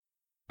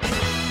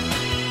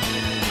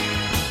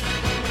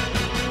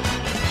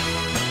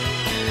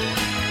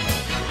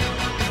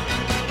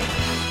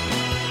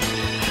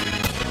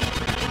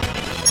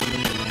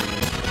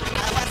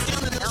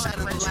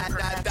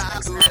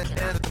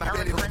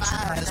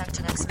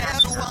perfected ex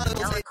machina.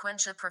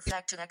 Eloquentia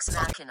perfected ex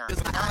machina.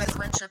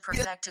 Eloquentia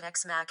perfected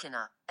ex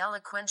machina.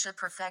 Eloquentia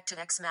perfected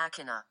ex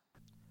machina.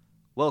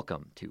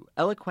 Welcome to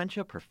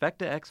Eloquentia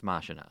Perfecta Ex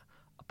Machina,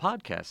 a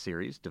podcast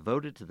series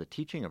devoted to the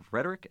teaching of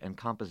rhetoric and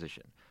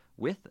composition,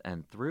 with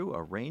and through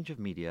a range of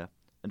media,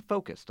 and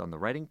focused on the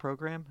writing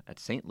program at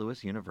St.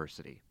 Louis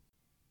University.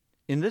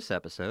 In this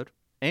episode,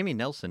 Amy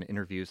Nelson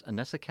interviews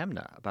Anessa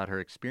Kemna about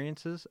her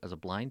experiences as a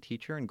blind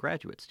teacher and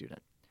graduate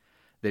student.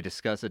 They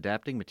discuss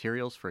adapting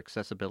materials for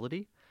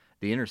accessibility,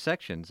 the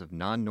intersections of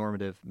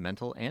non-normative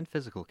mental and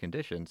physical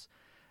conditions,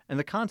 and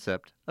the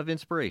concept of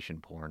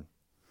inspiration porn.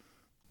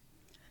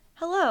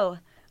 Hello,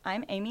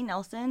 I'm Amy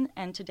Nelson,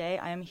 and today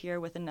I am here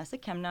with Anessa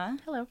Kemna.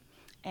 Hello.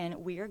 And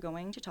we are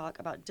going to talk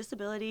about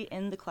disability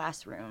in the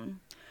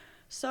classroom.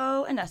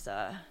 So,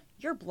 Anessa,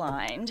 you're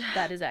blind.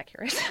 That is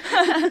accurate.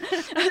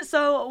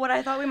 So what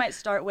I thought we might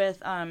start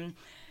with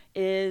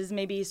is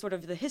maybe sort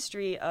of the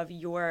history of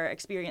your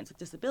experience with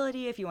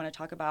disability, if you want to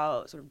talk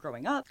about sort of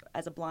growing up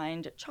as a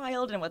blind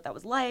child and what that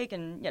was like,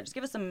 and just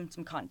give us some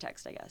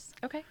context, I guess.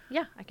 Okay,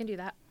 yeah, I can do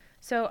that.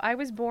 So I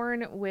was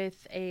born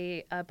with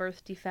a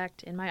birth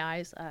defect in my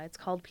eyes. It's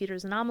called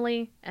Peters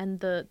anomaly, and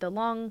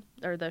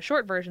the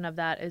short version of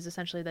that is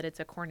essentially that it's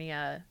a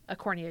cornea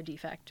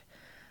defect.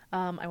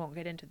 I won't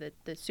get into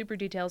the super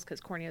details because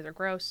corneas are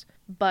gross,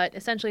 but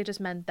essentially it just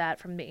meant that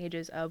from the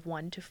ages of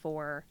 1 to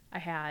 4, I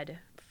had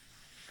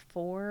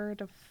 4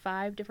 to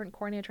 5 different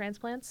cornea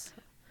transplants.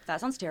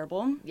 That sounds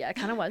terrible. Yeah, it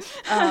kind of was.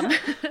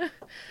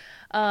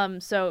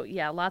 So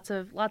yeah, lots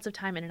of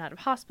time in and out of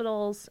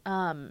hospitals.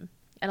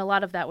 And a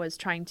lot of that was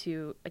trying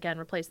to, again,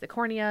 replace the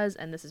corneas,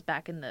 and this is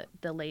back in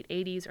the late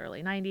 80s,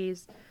 early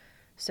 90s.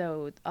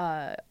 So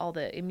all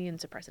the immune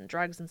suppressant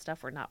drugs and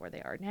stuff were not where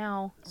they are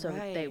now. So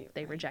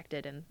they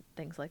rejected and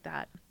things like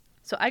that.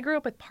 So I grew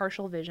up with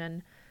partial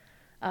vision,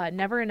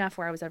 never enough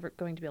where I was ever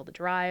going to be able to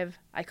drive.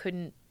 I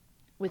couldn't,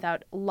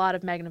 without a lot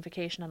of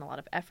magnification and a lot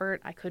of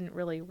effort, I couldn't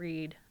really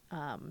read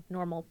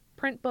normal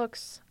print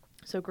books.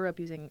 So grew up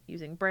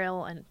using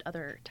Braille and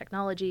other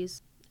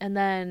technologies. And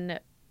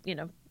then,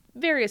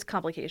 various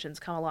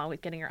complications come along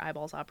with getting your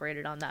eyeballs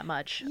operated on that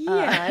much.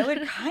 Yeah, I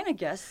would kind of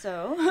guess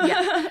so.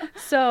 Yeah.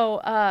 So,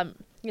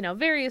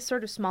 various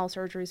sort of small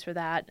surgeries for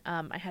that.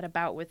 I had a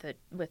bout with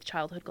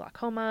childhood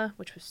glaucoma,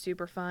 which was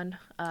super fun,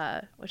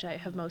 which I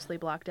have mostly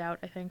blocked out,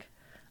 I think.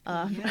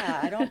 Yeah,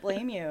 I don't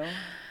blame you.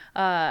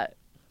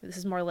 This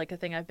is more like a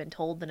thing I've been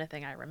told than a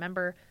thing I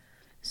remember.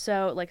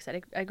 So, like I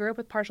said, I grew up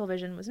with partial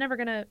vision, was never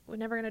gonna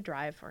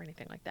drive or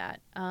anything like that.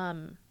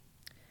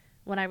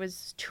 When I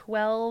was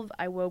 12,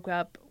 I woke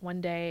up one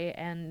day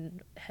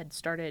and had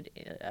started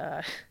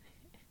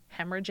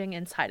hemorrhaging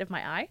inside of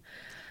my eye.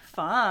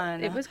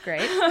 Fun. It was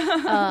great.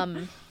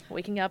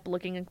 Waking up,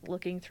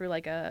 looking through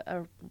like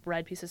a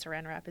red piece of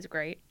saran wrap is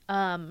great.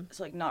 So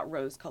like not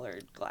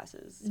rose-colored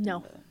glasses.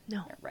 No.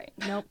 Yeah, right.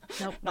 Nope.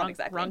 Not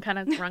exactly. Wrong kind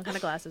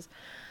of glasses.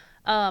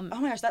 Oh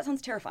my gosh, that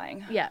sounds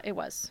terrifying. Yeah, it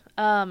was.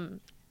 And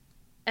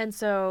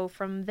so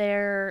from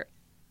there,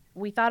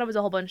 we thought it was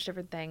a whole bunch of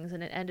different things,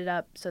 and it ended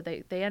up, so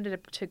they ended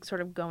up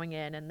sort of going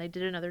in, and they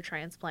did another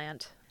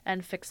transplant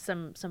and fixed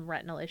some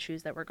retinal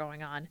issues that were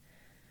going on.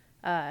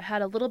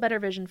 Had a little better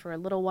vision for a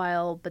little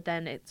while, but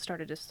then it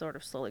started to sort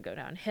of slowly go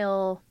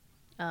downhill.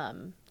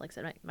 Like I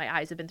said, my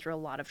eyes have been through a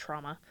lot of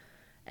trauma,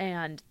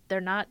 and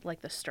they're not like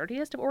the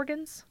sturdiest of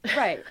organs.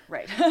 Right.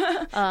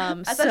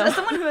 As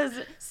someone who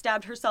has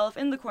stabbed herself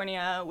in the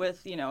cornea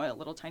with, a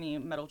little tiny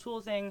metal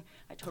tool thing,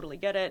 I totally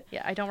get it.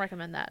 Yeah, I don't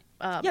recommend that.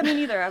 Yeah, me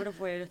neither. I would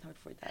avoid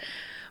that.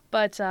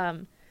 But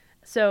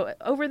so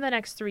over the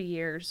next 3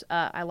 years,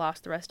 I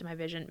lost the rest of my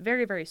vision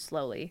very, very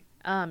slowly,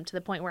 to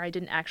the point where I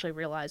didn't actually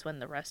realize when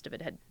the rest of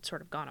it had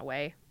sort of gone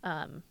away.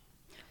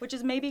 Which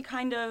is maybe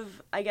kind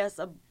of, I guess,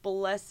 a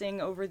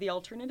blessing over the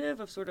alternative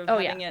of sort of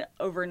having it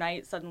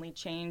overnight suddenly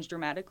change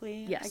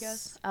dramatically, yes. I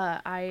guess.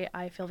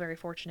 I feel very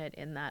fortunate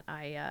in that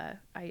I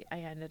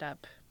ended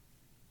up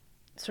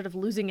sort of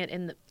losing it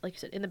like you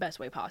said, in the best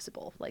way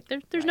possible. Like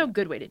there's no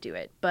good way to do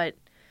it, but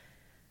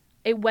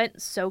it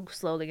went so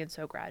slowly and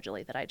so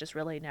gradually that I just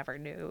really never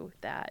knew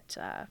that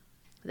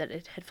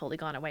it had fully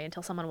gone away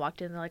until someone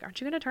walked in and they're like,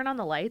 "Aren't you going to turn on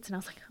the lights?" And I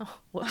was like, "Oh,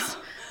 whoops."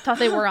 Thought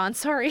they were on,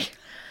 sorry.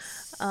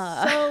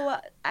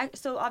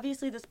 So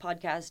obviously this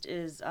podcast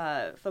is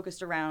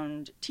focused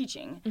around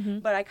teaching, Mm-hmm.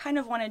 but I kind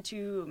of wanted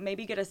to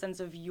maybe get a sense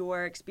of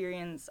your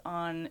experience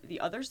on the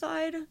other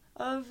side in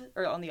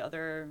the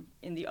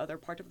other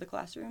part of the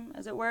classroom,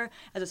 as it were,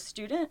 as a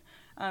student.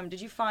 Did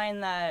you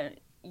find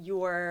that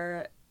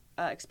your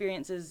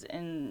experiences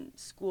in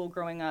school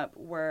growing up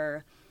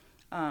were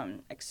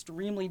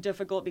extremely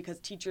difficult because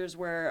teachers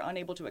were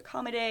unable to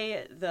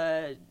accommodate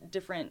the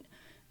different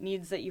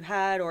needs that you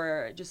had,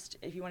 or just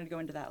if you wanted to go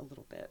into that a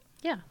little bit?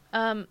 Yeah.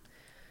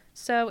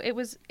 So it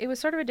was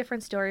sort of a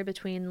different story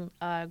between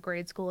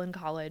grade school and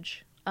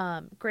college.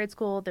 Grade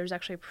school, there's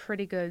actually a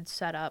pretty good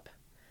setup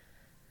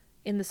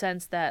in the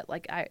sense that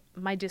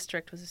my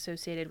district was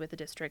associated with a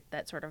district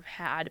that sort of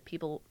had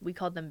people, we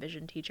called them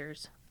vision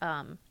teachers.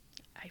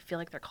 I feel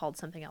like they're called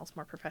something else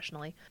more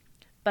professionally.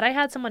 But I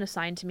had someone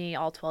assigned to me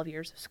all 12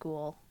 years of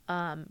school,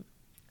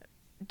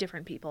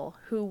 different people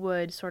who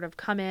would sort of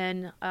come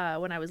in.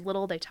 When I was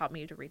little, they taught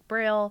me to read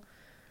Braille.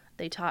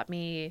 They taught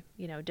me,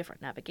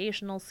 different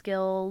navigational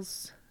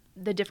skills,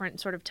 the different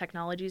sort of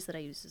technologies that I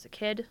used as a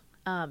kid.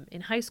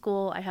 In high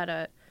school, I had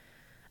a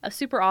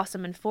super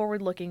awesome and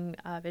forward-looking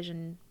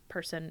vision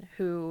person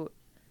who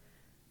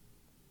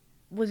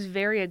was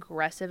very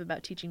aggressive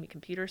about teaching me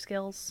computer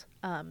skills,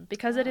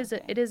 because it is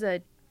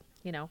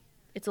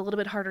it's a little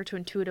bit harder to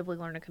intuitively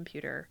learn a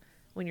computer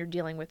when you're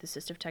dealing with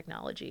assistive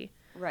technology.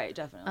 Right,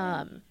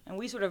 definitely. And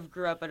we sort of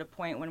grew up at a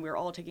point when we were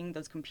all taking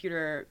those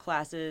computer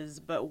classes,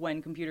 but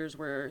when computers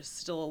were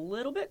still a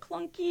little bit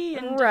clunky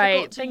and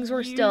difficult to things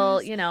were use.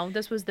 still,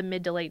 this was the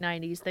mid to late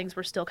 90s. Things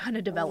were still kind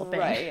of developing.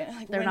 Right,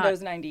 like They're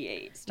Windows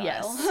 98 style.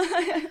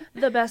 Yes,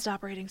 the best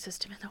operating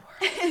system in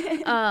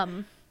the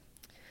world.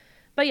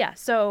 But yeah,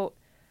 so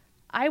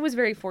I was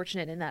very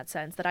fortunate in that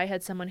sense that I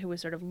had someone who was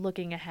sort of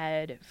looking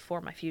ahead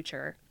for my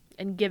future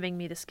and giving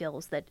me the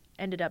skills that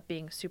ended up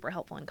being super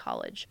helpful in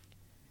college.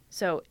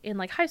 So in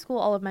high school,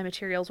 all of my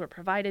materials were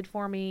provided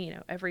for me.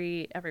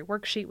 Every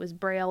worksheet was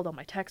brailled, all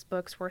my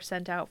textbooks were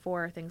sent out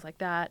for, things like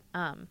that.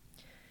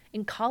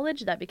 In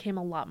college, that became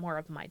a lot more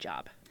of my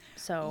job.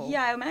 So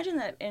yeah, I imagine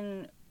that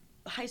in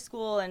high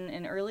school and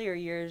in earlier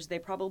years, they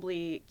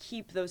probably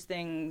keep those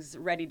things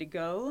ready to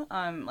go.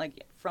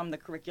 From the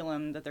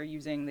curriculum that they're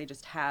using, they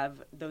just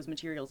have those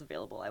materials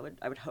available. I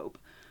would hope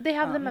they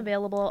have them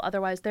available.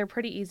 Otherwise, they're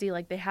pretty easy.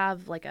 They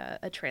have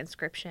a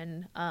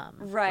transcription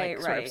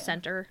sort of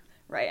center.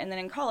 Right, and then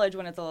in college,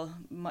 when it's a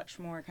much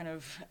more kind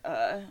of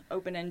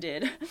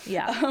open-ended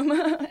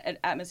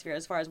atmosphere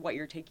as far as what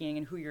you're taking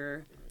and who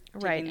you're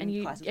right, and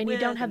you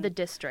don't have the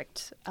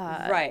district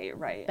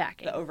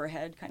backing, the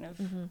overhead kind of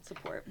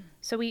support.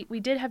 So we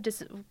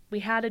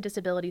had a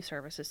disability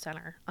services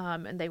center,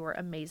 and they were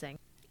amazing,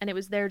 and it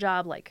was their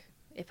job.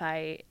 If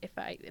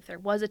there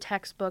was a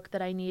textbook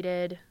that I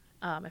needed,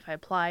 if I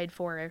applied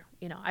for,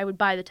 I would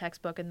buy the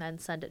textbook and then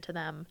send it to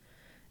them,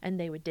 and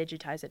they would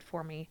digitize it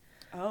for me.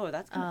 Oh,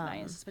 that's kind of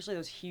nice, especially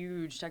those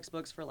huge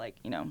textbooks for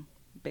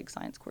big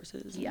science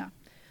courses. Yeah,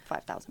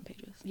 5,000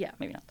 pages. Yeah,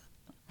 maybe not that.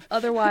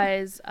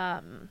 Otherwise,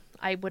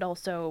 I would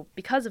also,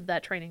 because of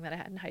that training that I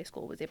had in high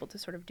school, was able to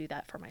sort of do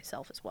that for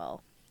myself as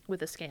well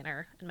with a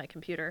scanner and my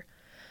computer,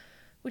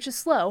 which is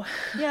slow.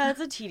 Yeah, it's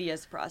a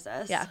tedious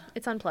process. Yeah,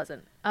 it's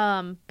unpleasant.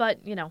 But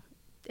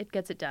it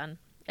gets it done,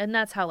 and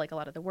that's how a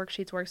lot of the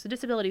worksheets work. So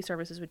disability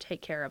services would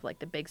take care of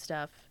the big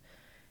stuff,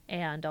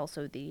 and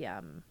also the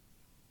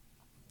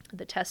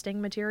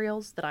testing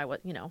materials that I'm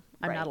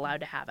not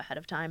allowed to have ahead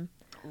of time.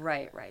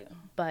 Right.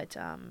 But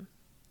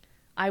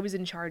I was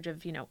in charge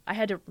of, I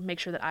had to make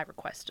sure that I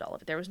requested all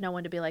of it. There was no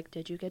one to be like,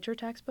 did you get your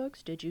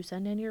textbooks? Did you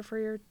send in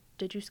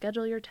did you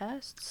schedule your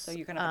tests? So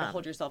you kind of have to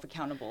hold yourself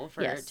accountable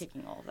for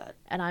taking all of that.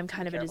 And I'm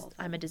kind of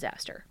I'm a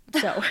disaster.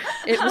 So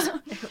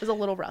it was a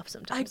little rough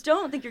sometimes. I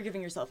don't think you're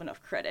giving yourself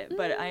enough credit,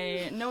 but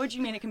I know what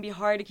you mean. It can be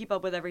hard to keep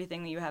up with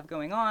everything that you have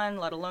going on,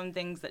 let alone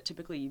things that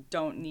typically you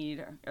don't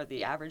need or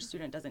the average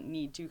student doesn't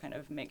need to kind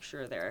of make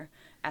sure they're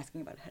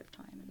asking about ahead of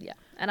time. Yeah.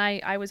 And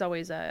I was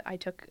always, I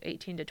took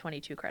 18 to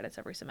 22 credits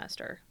every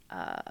semester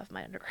of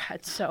my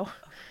undergrad. So,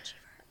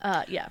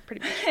 yeah,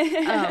 pretty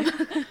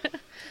much.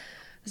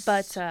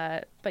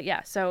 But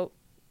yeah, so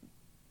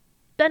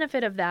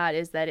benefit of that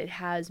is that it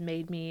has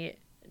made me,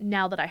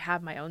 now that I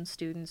have my own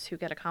students who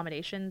get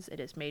accommodations, it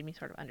has made me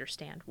sort of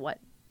understand what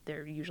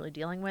they're usually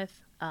dealing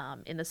with,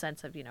 in the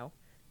sense of,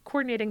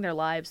 coordinating their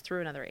lives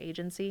through another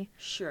agency.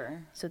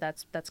 Sure. So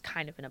that's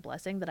kind of been a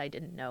blessing that I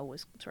didn't know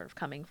was sort of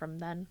coming from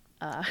then.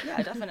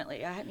 Yeah,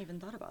 definitely. I hadn't even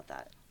thought about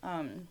that.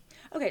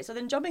 Okay, so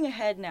then jumping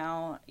ahead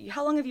now,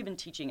 how long have you been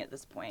teaching at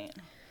this point?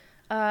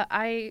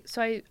 I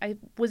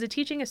was a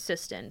teaching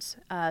assistant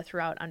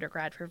throughout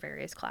undergrad for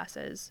various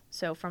classes.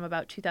 So from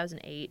about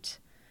 2008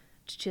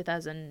 to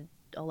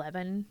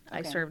 2011, okay.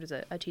 I served as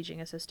a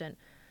teaching assistant.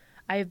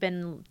 I have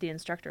been the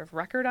instructor of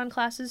record on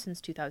classes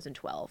since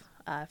 2012,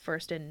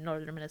 first in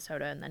northern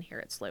Minnesota and then here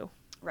at SLU.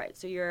 Right,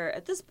 so you're,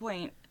 at this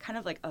point, kind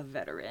of like a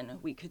veteran,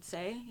 we could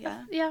say,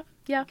 yeah? Yeah.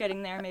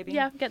 Getting there, maybe?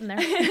 Yeah, getting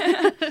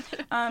there.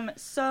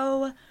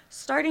 So,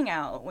 starting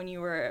out, when you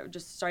were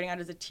just starting out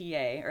as a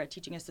TA, or a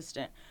teaching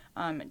assistant,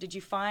 did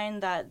you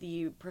find that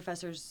the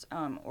professors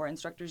or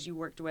instructors you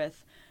worked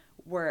with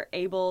were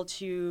able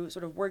to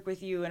sort of work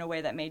with you in a way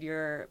that made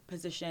your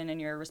position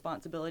and your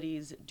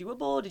responsibilities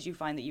doable? Did you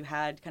find that you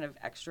had kind of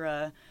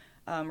extra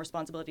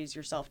responsibilities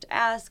yourself to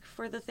ask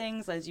for the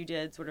things as you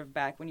did sort of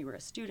back when you were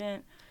a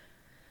student?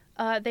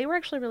 They were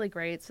actually really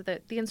great. So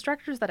the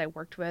instructors that I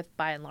worked with,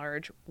 by and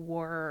large,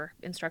 were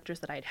instructors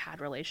that I'd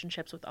had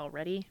relationships with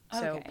already.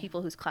 So okay.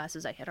 People whose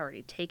classes I had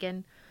already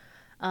taken,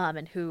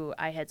 and who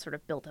I had sort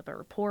of built up a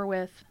rapport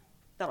with.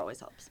 That always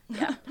helps.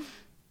 Yeah.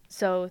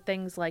 So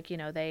things like,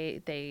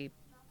 they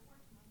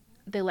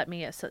let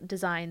me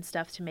design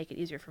stuff to make it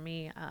easier for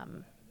me.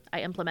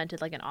 I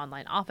implemented an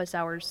online office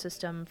hours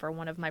system for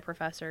one of my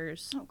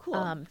professors. Oh, cool.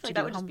 I feel like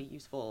that would just be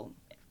useful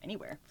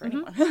anywhere for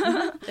anyone.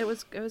 It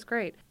was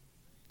great.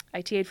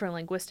 I TA'd for a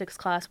linguistics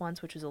class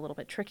once, which was a little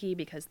bit tricky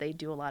because they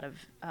do a lot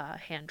of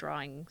hand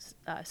drawing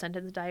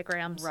sentence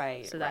diagrams.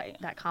 Right, So right.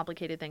 that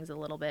complicated things a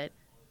little bit.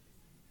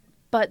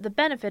 But the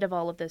benefit of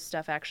all of this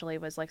stuff actually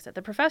was, like I said,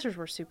 the professors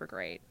were super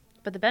great.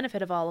 But the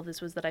benefit of all of this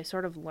was that I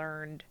sort of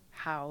learned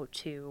how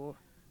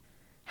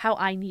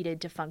I needed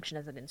to function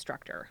as an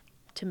instructor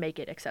to make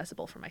it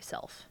accessible for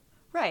myself.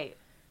 Right.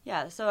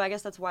 Yeah, so I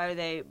guess that's why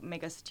they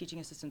make us teaching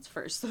assistants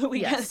first, so that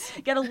we Yes.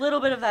 get a little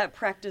bit of that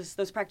practice,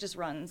 those practice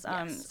runs.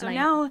 Yes, So and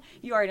now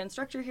you are an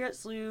instructor here at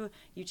SLU.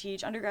 You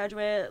teach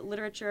undergraduate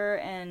literature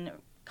and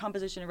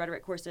composition and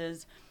rhetoric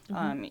courses.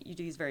 You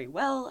do these very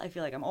well. I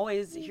feel like I'm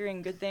always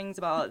hearing good things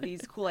about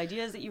these cool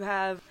ideas that you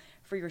have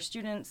for your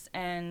students,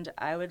 and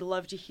I would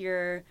love to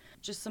hear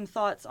just some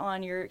thoughts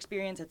on your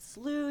experience at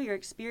SLU, your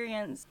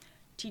experience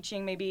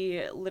teaching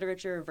maybe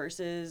literature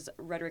versus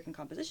rhetoric and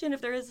composition, if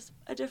there is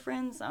a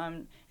difference,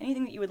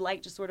 anything that you would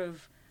like to sort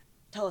of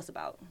tell us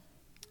about.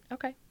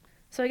 Okay.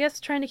 So I guess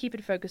trying to keep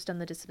it focused on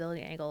the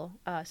disability angle,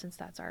 since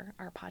that's our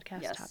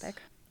podcast Yes.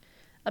 topic.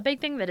 A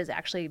big thing that has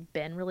actually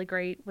been really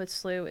great with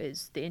SLU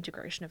is the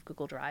integration of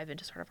Google Drive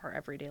into sort of our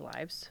everyday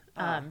lives.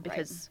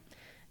 Because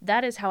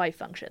that is how I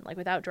function. Like,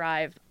 without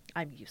Drive,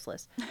 I'm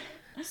useless.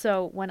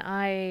 So when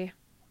I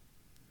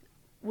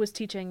was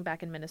teaching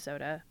back in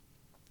Minnesota,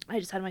 I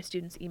just had my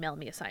students email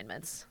me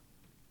assignments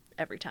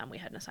every time we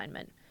had an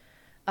assignment.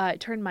 It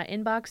turned my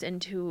inbox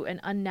into an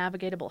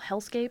unnavigatable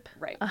hellscape.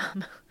 Right.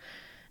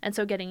 And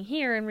so getting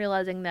here and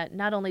realizing that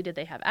not only did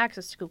they have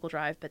access to Google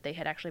Drive, but they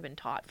had actually been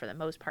taught, for the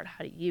most part,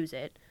 how to use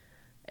it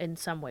in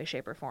some way,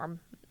 shape, or form.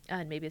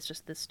 And maybe it's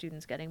just the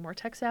students getting more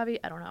tech savvy.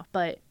 I don't know.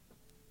 But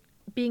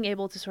being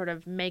able to sort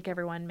of make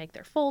everyone make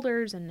their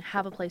folders and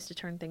have a place to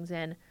turn things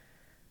in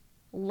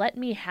let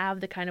me have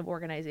the kind of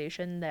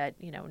organization that,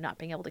 not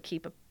being able to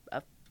keep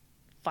a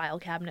file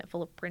cabinet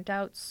full of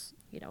printouts,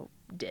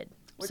 did.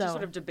 Which is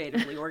sort of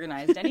debatably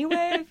organized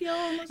anyway, I feel,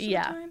 most of the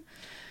time.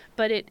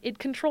 But it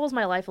controls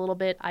my life a little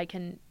bit. I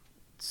can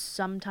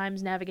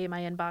sometimes navigate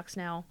my inbox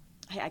now.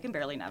 Hey, I can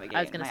barely navigate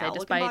I was gonna my say,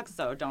 Outlook despite- inbox,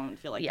 so don't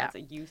feel like that's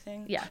a you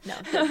thing. Yeah,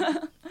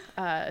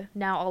 no.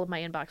 Now all of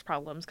my inbox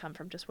problems come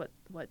from just what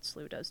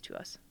SLU does to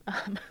us.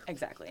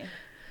 Exactly.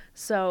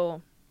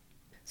 So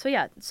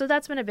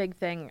that's been a big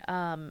thing.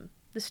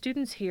 The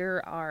students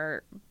here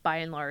are, by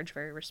and large,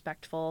 very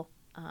respectful.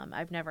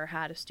 I've never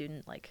had a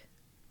student,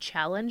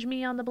 challenge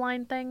me on the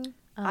blind thing.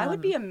 I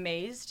would be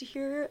amazed to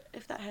hear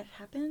if that had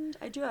happened.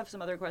 I do have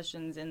some other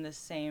questions in this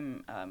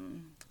same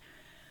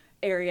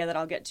area that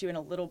I'll get to in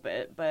a little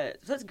bit,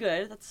 but that's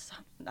good. That's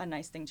a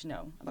nice thing to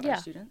know about our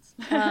students.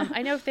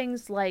 I know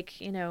things like,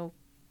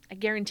 I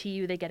guarantee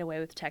you they get away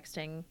with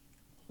texting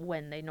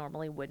when they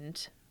normally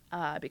wouldn't,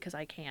 because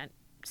I can't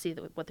see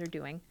what they're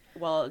doing.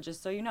 Well,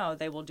 just so you know,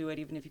 they will do it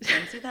even if you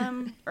can't see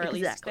them, or at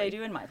least Exactly. they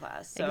do in my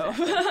class. So.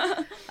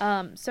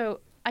 Exactly. So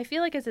I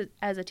feel like as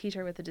a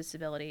teacher with a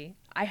disability,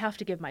 I have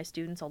to give my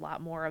students a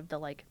lot more of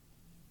the,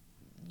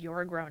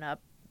 you're a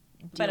grown-up.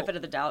 Benefit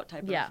of the doubt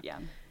type of, yeah.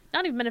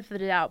 Not even benefit of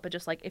the doubt, but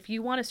just if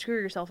you want to screw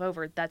yourself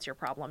over, that's your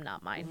problem,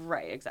 not mine.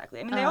 Right, exactly.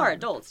 I mean, they are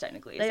adults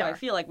technically, they so are. I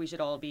feel like we should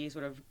all be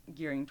sort of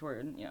gearing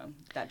toward,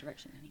 that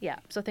direction. Yeah,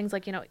 so things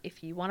like,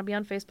 if you want to be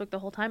on Facebook the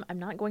whole time, I'm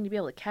not going to be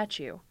able to catch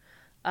you.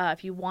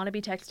 If you want to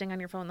be texting on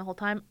your phone the whole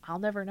time, I'll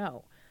never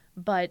know.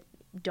 But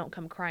don't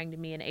come crying to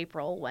me in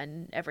April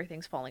when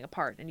everything's falling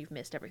apart and you've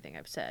missed everything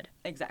I've said.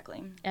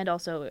 Exactly. And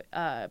also,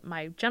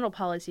 my general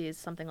policy is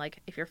something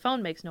like, if your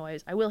phone makes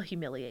noise, I will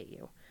humiliate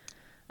you.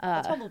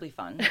 That's probably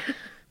fun.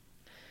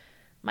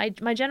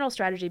 My general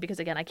strategy, because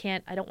again,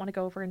 I don't want to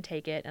go over and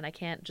take it, and I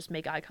can't just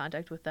make eye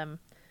contact with them.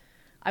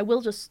 I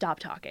will just stop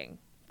talking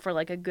for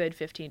a good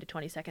 15 to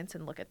 20 seconds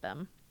and look at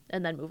them,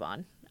 and then move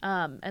on.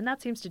 And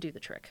that seems to do the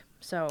trick.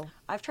 So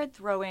I've tried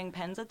throwing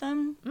pens at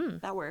them.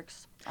 That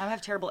works. I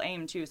have terrible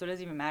aim too, so it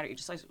doesn't even matter. You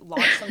just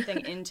launch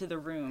something into the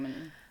room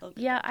and they'll get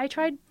yeah, I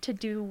tried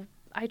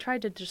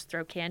to just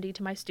throw candy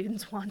to my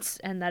students once,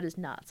 and that is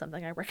not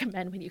something I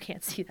recommend when you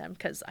can't see them,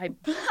 because I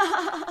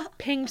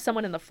pinged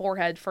someone in the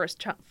forehead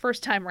first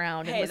time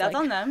around. Hey, and was that's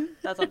on them.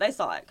 That's what they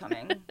saw it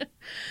coming.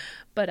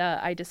 But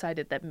I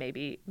decided that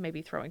maybe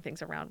throwing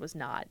things around was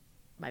not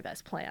my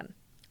best plan.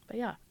 But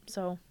yeah,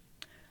 so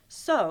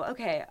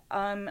okay.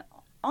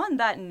 On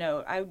that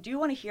note, I do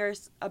want to hear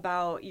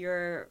about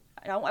your,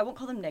 I won't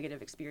call them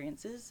negative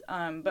experiences,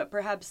 but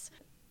perhaps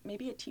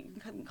maybe you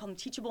can call them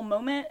teachable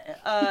moment.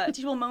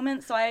 Teachable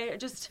moments. So I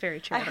just, it's very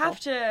charitable.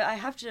 I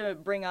have to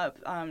bring up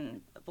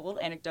the little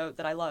anecdote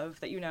that I love,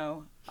 that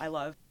I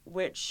love,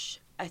 which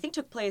I think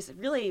took place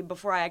really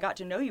before I got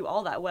to know you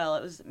all that well.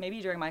 It was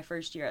maybe during my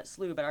first year at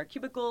SLU, but our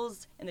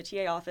cubicles in the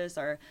TA office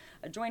are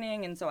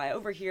adjoining, and so I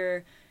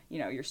overhear,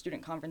 your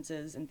student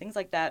conferences and things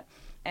like that.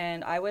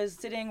 And I was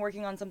sitting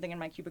working on something in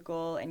my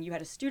cubicle, and you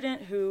had a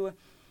student who,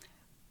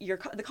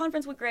 the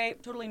conference went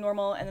great, totally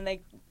normal, and then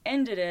they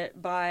ended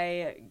it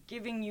by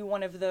giving you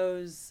one of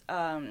those,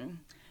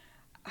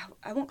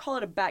 I won't call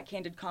it a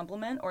backhanded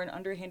compliment or an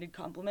underhanded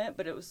compliment,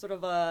 but it was sort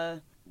of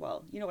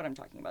well, you know what I'm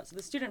talking about. So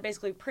the student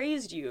basically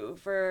praised you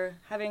for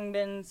having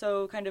been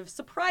so kind of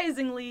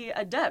surprisingly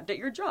adept at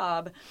your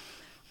job.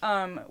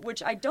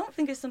 which I don't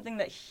think is something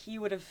that he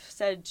would have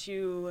said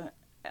to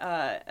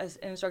as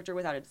an instructor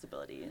without a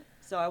disability.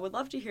 So I would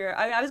love to hear.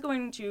 I was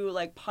going to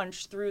like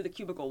punch through the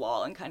cubicle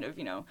wall and kind of,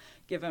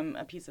 give him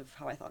a piece of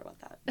how I thought about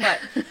that.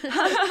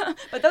 But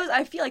but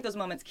I feel like those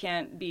moments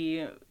can't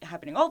be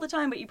happening all the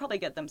time, but you probably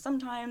get them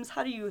sometimes.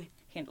 How do you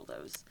handle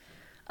those?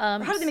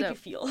 Or how do they make you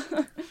feel?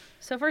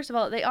 So first of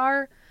all, they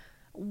are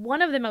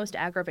one of the most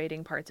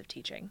aggravating parts of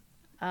teaching.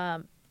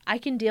 I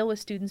can deal with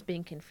students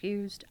being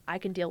confused. I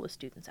can deal with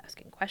students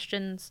asking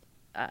questions.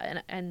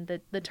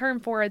 And the term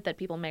for it that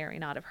people may or may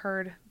not have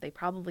heard, they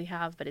probably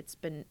have, but it's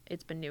been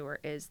newer,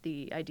 is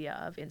the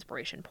idea of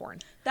inspiration porn.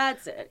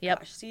 That's it. Yep.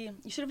 Gosh, see,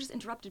 you should have just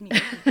interrupted me.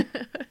 I'm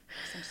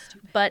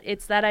stupid. But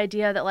it's that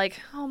idea that like,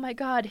 oh my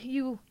God,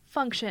 you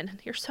function.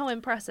 You're so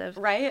impressive.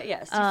 Right?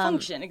 Yes. You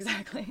function,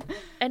 exactly.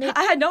 And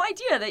I had no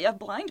idea that a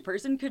blind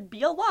person could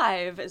be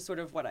alive is sort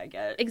of what I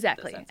get.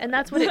 Exactly. And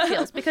that's what it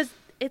feels, because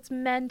it's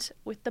meant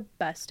with the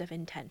best of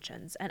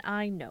intentions. And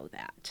I know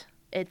that.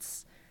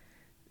 It's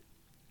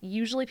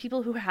usually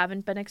people who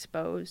haven't been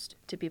exposed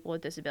to people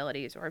with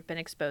disabilities or have been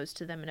exposed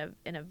to them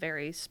in a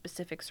very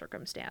specific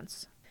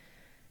circumstance.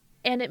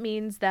 And it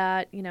means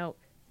that,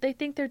 they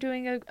think they're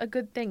doing a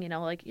good thing,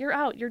 like you're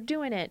out, you're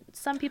doing it.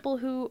 Some people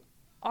who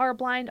are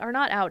blind are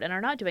not out and are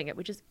not doing it,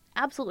 which is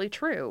absolutely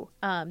true.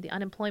 The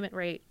unemployment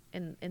rate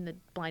in the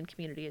blind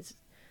community is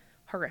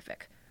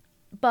horrific.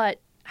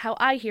 But how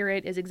I hear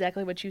it is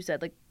exactly what you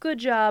said. Like, good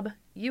job,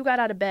 you got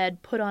out of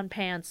bed, put on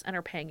pants, and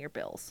are paying your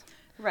bills.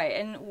 Right,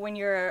 and when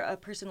you're a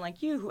person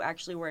like you who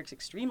actually works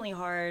extremely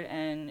hard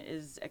and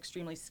is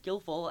extremely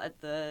skillful at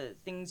the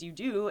things you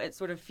do, it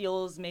sort of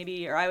feels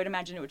maybe, or I would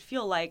imagine it would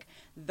feel like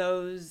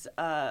those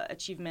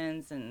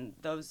achievements and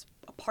those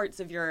parts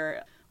of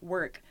your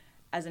work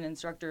as an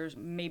instructor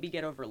maybe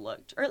get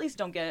overlooked, or at least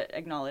don't get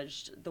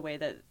acknowledged the way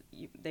that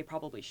they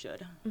probably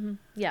should. Mm-hmm.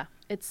 Yeah,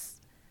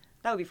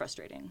 that would be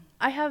frustrating.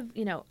 I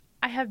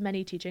have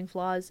many teaching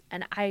flaws,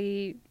 and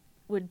I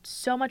would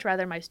so much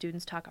rather my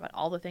students talk about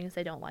all the things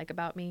they don't like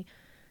about me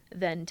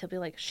than to be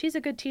like, she's a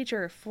good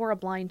teacher for a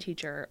blind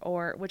teacher,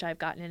 or which I've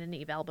gotten in an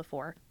eval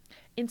before.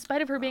 In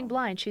spite of her being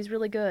blind, she's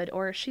really good,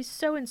 or she's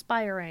so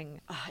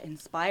inspiring.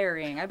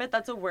 Inspiring. I bet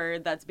that's a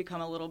word that's become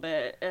a little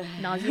bit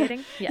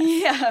nauseating. Yes.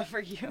 Yeah, for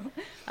you.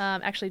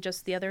 Actually,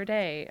 just the other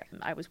day,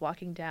 I was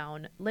walking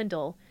down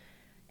Lindell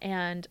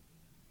and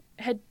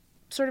had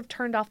sort of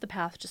turned off the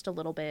path just a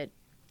little bit,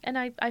 and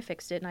I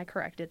fixed it and I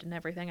corrected and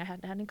everything. I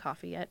hadn't had any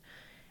coffee yet.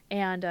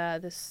 And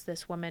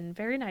this woman,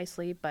 very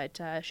nicely, but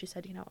she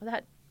said,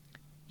 that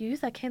you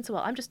use that cane so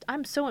well.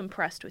 I'm so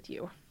impressed with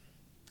you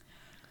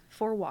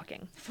for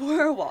walking.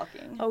 For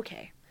walking.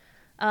 Okay.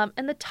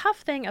 And the tough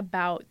thing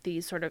about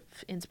these sort of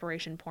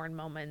inspiration porn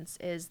moments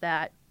is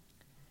that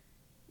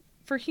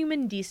for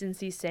human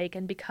decency's sake,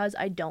 and because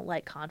I don't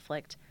like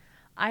conflict,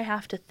 I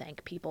have to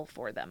thank people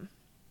for them,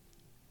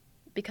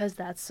 because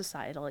that's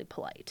societally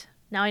polite.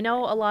 Now, I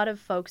know a lot of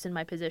folks in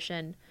my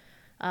position,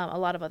 a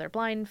lot of other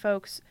blind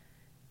folks,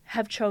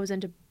 have chosen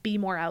to be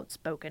more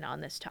outspoken on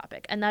this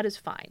topic, and that is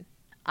fine.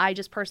 I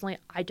just personally,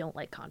 I don't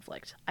like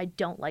conflict. I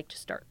don't like to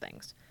start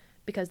things,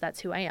 because that's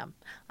who I am.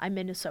 I'm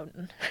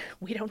Minnesotan.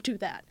 We don't do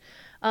that.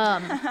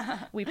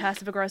 We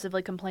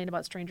passive-aggressively complain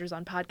about strangers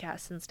on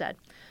podcasts instead.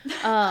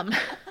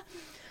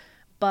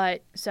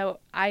 But so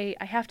I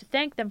have to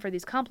thank them for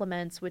these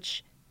compliments,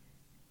 which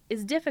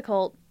is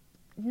difficult,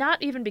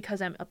 not even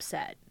because I'm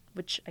upset,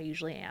 which I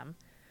usually am,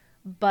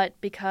 but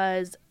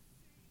because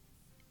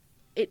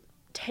it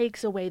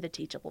takes away the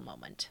teachable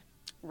moment.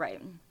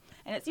 Right.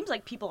 And it seems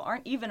like people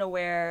aren't even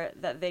aware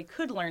that they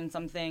could learn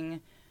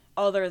something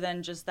other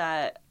than just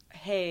that,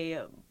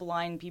 hey,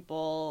 blind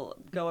people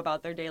go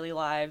about their daily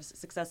lives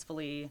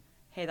successfully.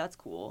 Hey, that's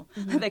cool.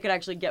 Mm-hmm. They could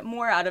actually get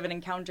more out of an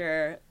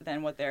encounter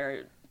than what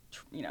they're,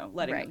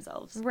 letting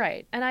themselves.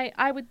 Right. And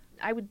I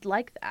would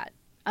like that.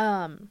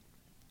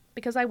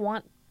 Because I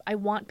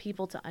want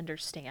people to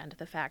understand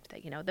the fact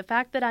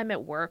that I'm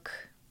at work,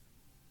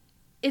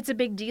 it's a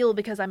big deal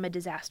because I'm a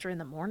disaster in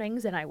the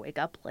mornings and I wake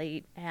up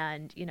late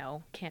and,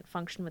 can't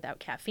function without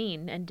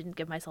caffeine and didn't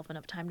give myself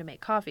enough time to make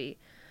coffee.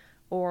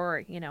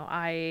 Or,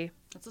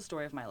 That's the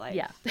story of my life.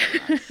 Yeah.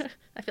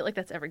 I feel like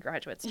that's every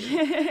graduate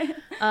student.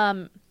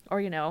 Or,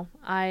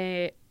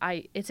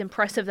 it's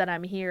impressive that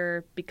I'm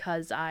here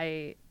because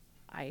I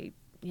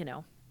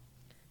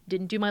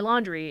didn't do my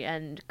laundry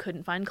and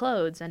couldn't find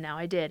clothes, and now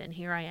I did, and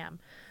here I am.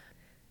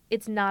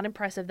 It's not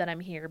impressive that I'm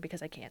here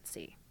because I can't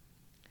see.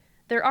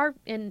 There are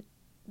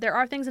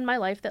things in my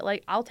life that,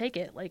 I'll take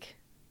it.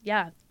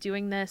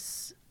 Doing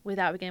this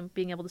without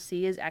being able to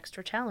see is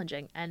extra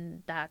challenging,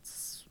 and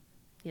that's,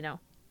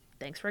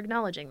 thanks for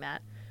acknowledging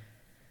that.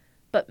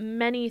 But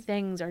many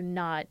things are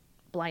not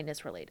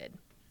blindness related.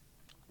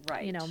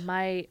 Right.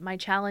 My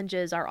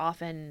challenges are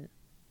often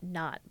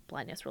not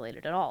blindness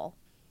related at all.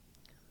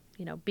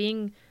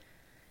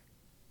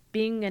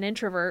 Being an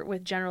introvert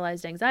with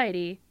generalized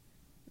anxiety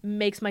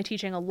makes my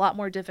teaching a lot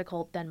more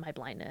difficult than my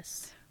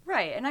blindness.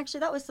 Right. And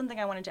actually, that was something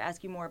I wanted to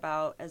ask you more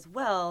about as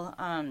well.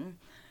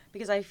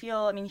 Because I feel,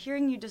 I mean,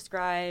 hearing you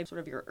describe sort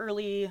of your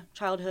early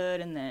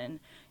childhood and then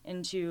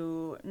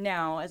into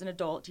now as an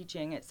adult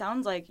teaching, it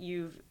sounds like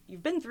you've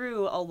been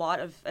through a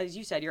lot of, as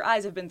you said, your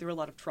eyes have been through a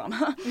lot of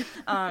trauma.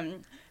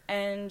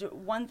 And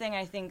one thing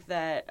I think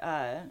that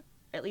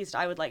at least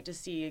I would like to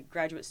see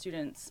graduate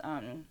students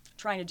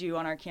trying to do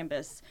on our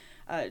campus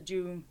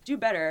do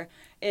better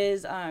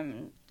is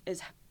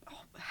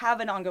have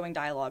an ongoing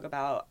dialogue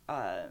about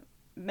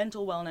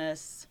mental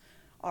wellness,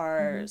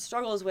 our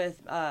struggles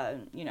with,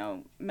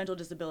 mental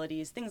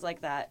disabilities, things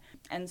like that.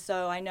 And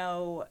so I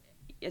know,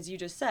 as you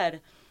just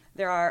said,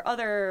 there are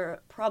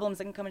other problems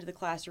that can come into the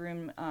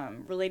classroom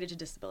related to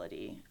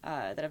disability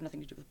that have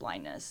nothing to do with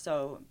blindness.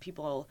 So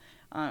people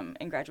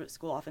in graduate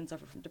school often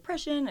suffer from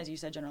depression, as you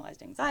said,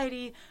 generalized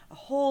anxiety, a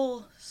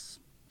whole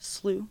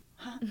slew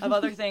of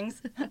other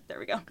things. There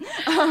we go.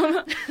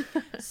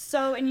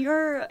 So in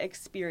your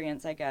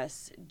experience, I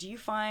guess, do you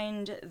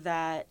find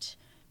that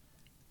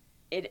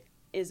it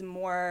is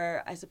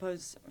more, I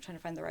suppose, I'm trying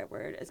to find the right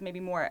word, it's maybe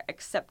more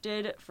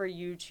accepted for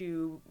you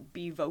to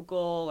be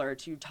vocal or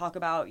to talk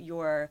about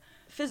your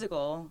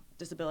physical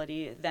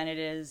disability than it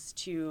is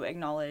to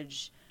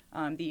acknowledge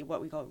the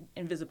what we call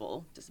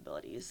invisible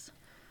disabilities?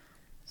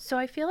 So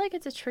I feel like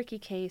it's a tricky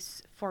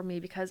case for me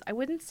because I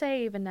wouldn't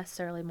say even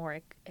necessarily more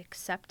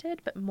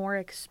accepted, but more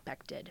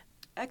expected.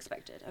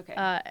 Expected,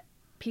 okay.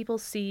 People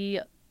see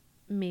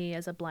me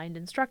as a blind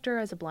instructor,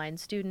 as a blind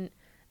student.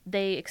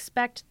 They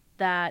expect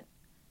that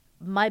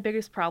my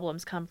biggest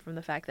problems come from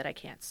the fact that I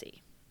can't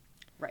see.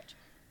 Right.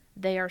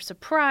 They are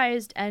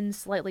surprised and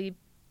slightly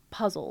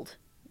puzzled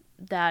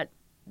that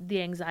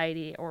the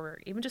anxiety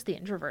or even just the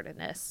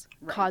introvertedness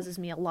causes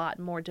me a lot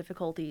more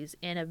difficulties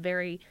in a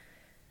very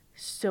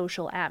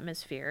social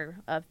atmosphere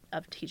of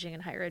teaching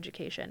in higher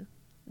education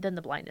than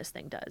the blindness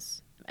thing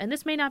does. And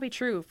this may not be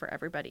true for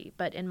everybody,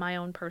 but in my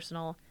own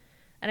personal,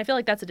 and I feel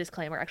like that's a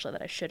disclaimer actually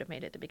that I should have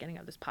made at the beginning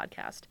of this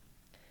podcast,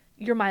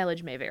 your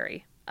mileage may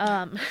vary.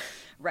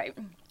 Right.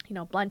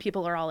 Blind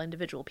people are all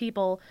individual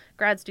people.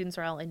 Grad students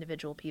are all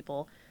individual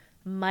people.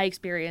 My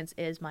experience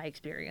is my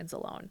experience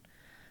alone.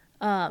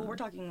 Well, we're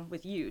talking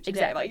with you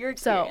today about your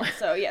experience.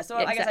 So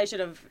I guess I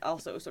should have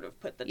also sort of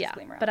put the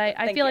disclaimer out. But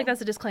I feel like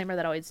that's a disclaimer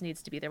that always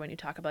needs to be there when you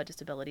talk about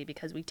disability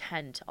because we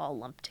tend to all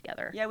lump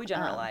together. Yeah, we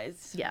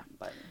generalize. Yeah.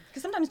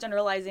 Because sometimes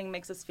generalizing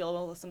makes us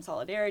feel some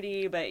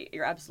solidarity, but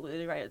you're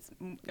absolutely right. It's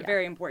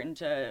very important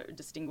to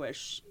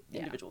distinguish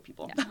individual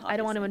people. Yeah. I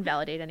don't want to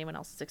invalidate anyone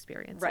else's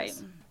experiences. Right.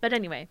 But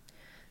anyway,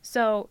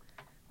 so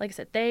like I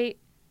said,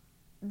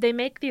 they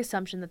make the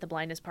assumption that the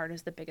blindness part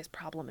is the biggest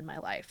problem in my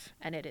life,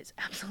 and it is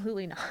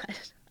absolutely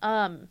not.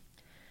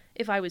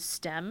 If I was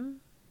STEM,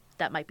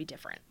 that might be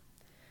different.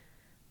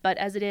 But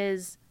as it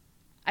is,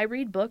 I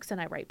read books and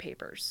I write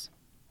papers.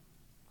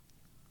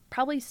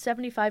 Probably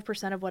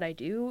 75% of what I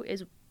do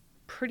is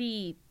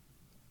pretty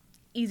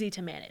easy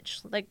to manage.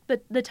 Like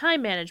the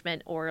time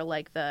management or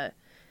like the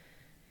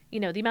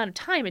amount of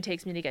time it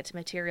takes me to get to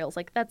materials,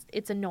 like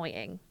it's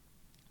annoying.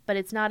 But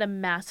it's not a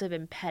massive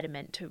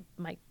impediment to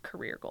my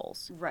career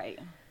goals. Right.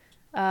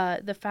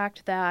 The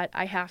fact that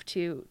I have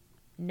to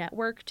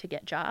network to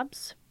get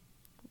jobs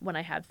when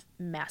I have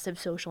massive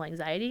social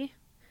anxiety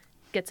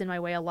gets in my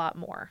way a lot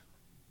more.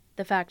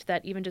 The fact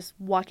that even just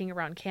walking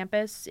around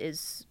campus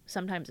is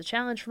sometimes a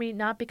challenge for me,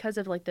 not because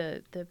of like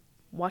the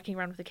walking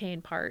around with a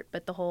cane part,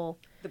 but the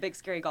big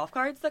scary golf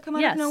carts that come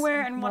out of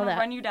nowhere and want to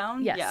run you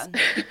down. Yes.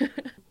 Yeah.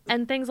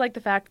 And things like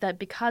the fact that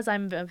because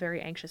I'm a very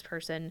anxious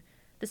person,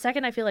 the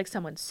second I feel like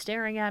someone's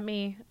staring at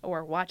me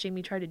or watching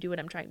me try to do what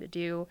I'm trying to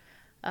do,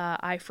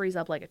 I freeze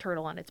up like a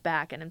turtle on its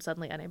back and am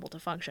suddenly unable to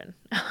function.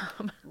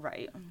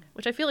 Right.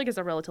 Which I feel like is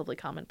a relatively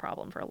common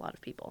problem for a lot of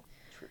people.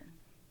 True.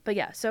 But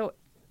yeah, so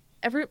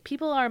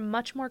people are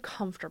much more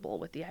comfortable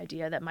with the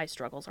idea that my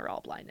struggles are all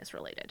blindness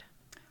related.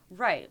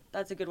 Right.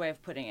 That's a good way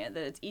of putting it,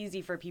 that it's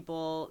easy for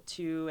people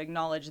to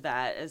acknowledge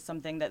that as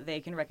something that they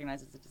can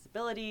recognize as a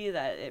disability,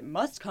 that it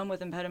must come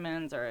with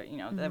impediments or,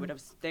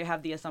 they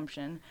have the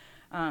assumption.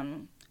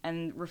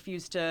 And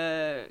refuse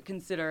to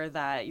consider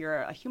that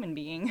you're a human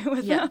being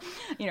with,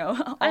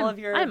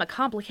 I'm a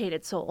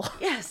complicated soul.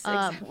 Yes.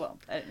 Exactly. Well,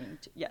 I mean,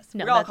 yes.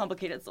 No, we're all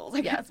complicated souls,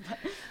 I guess.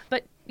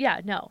 But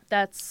yeah, no,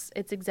 it's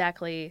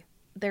exactly,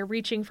 they're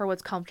reaching for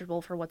what's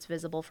comfortable, for what's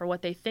visible, for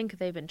what they think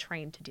they've been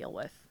trained to deal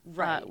with,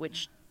 right.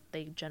 Which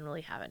they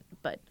generally haven't.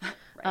 But,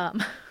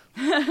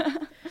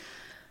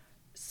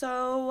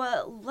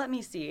 So let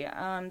me see.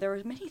 There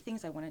were many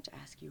things I wanted to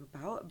ask you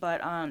about,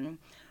 but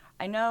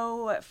I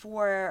know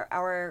for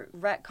our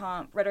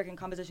rhetoric and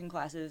composition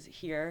classes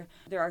here,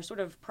 there are sort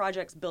of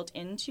projects built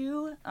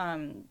into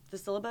the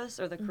syllabus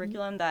or the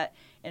curriculum that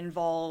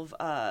involve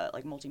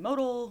like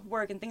multimodal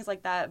work and things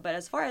like that. But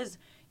as far as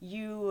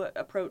you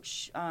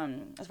approach,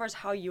 as far as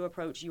how you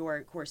approach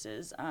your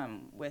courses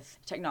with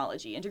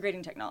technology,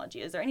 integrating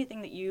technology, is there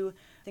anything that you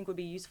think would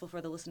be useful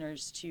for the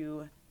listeners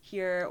to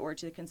hear or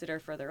to consider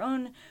for their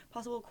own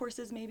possible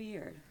courses maybe?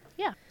 Or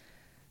Yeah.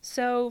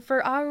 So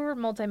for our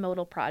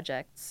multimodal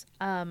projects,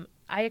 I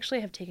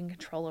actually have taken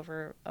control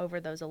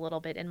over those a little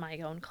bit in my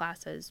own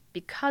classes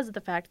because of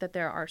the fact that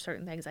there are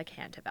certain things I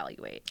can't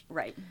evaluate.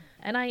 Right.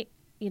 And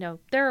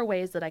there are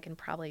ways that I can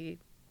probably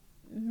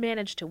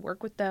manage to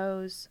work with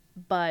those,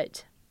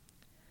 but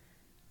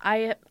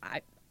I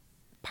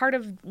part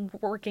of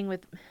learning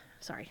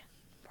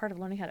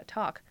how to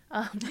talk.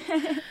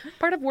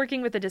 Part of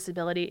working with a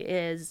disability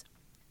is,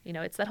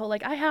 it's that whole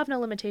like, I have no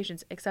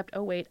limitations except,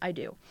 oh wait, I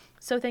do.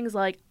 So things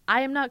like,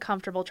 I am not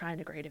comfortable trying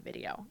to grade a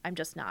video. I'm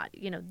just not.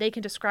 They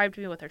can describe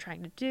to me what they're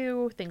trying to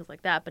do, things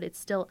like that, but it's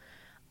still,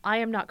 I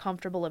am not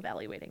comfortable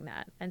evaluating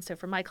that. And so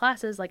for my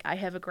classes, like I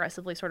have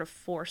aggressively sort of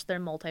forced their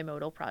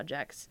multimodal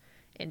projects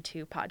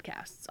into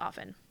podcasts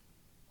often.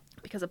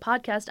 Because a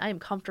podcast, I am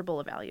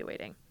comfortable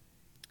evaluating.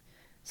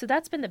 So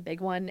that's been the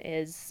big one,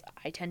 is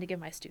I tend to give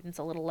my students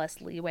a little less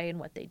leeway in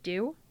what they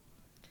do.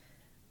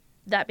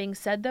 That being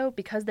said, though,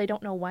 because they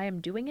don't know why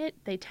I'm doing it,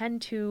 they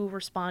tend to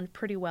respond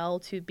pretty well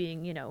to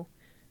being,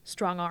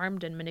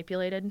 strong-armed and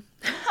manipulated.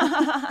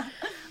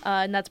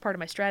 And that's part of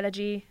my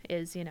strategy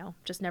is,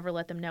 just never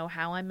let them know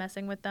how I'm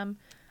messing with them.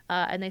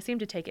 And they seem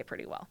to take it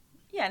pretty well.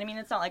 Yeah, and I mean,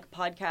 it's not like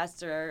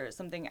podcasts are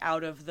something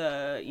out of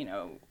the,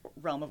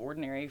 realm of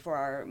ordinary for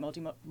our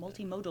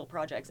multimodal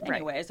projects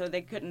anyway, right. So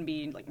they couldn't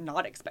be, like,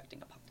 not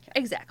expecting a podcast.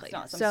 Exactly. It's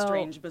not some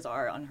strange,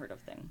 bizarre, unheard of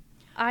thing.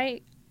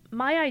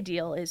 My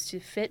ideal is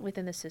to fit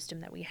within the system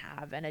that we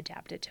have and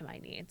adapt it to my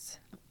needs.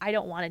 I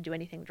don't want to do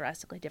anything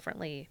drastically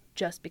differently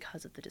just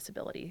because of the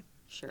disability.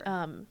 Sure.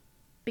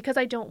 Because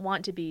I don't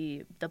want to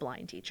be the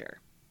blind teacher.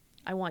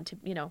 I want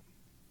to,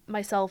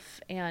 myself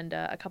and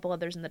a couple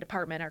others in the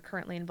department are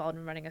currently involved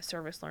in running a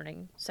service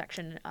learning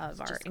section of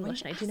our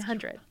English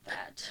 1900.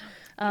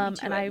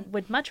 And I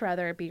would much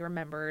rather be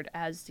remembered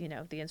as,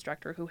 the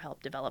instructor who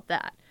helped develop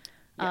that,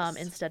 yes.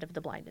 Instead of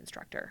the blind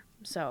instructor.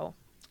 So...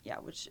 Yeah,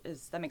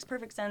 that makes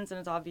perfect sense, and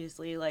it's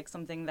obviously like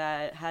something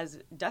that has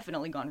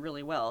definitely gone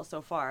really well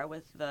so far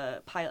with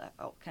the pilot.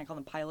 Oh, can I call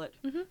them pilot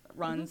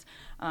runs?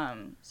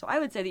 Mm-hmm. So I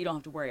would say that you don't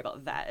have to worry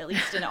about that, at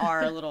least in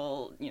our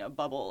little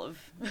bubble of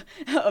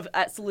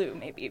at SLU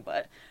maybe.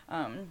 But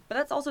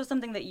that's also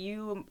something that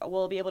you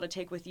will be able to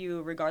take with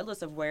you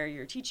regardless of where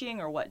you're teaching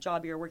or what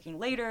job you're working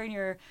later in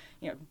your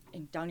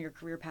down your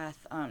career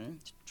path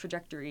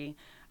trajectory.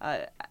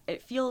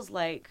 It feels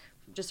like,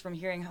 just from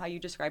hearing how you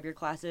describe your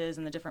classes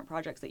and the different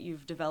projects that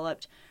you've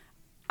developed,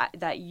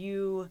 that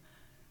you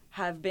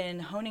have been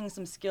honing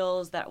some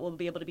skills that will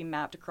be able to be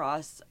mapped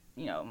across,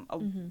 a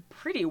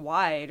pretty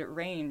wide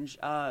range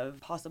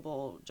of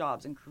possible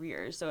jobs and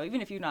careers. So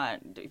even if you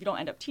don't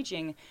end up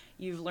teaching,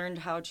 you've learned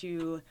how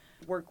to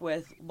work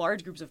with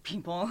large groups of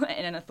people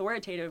in an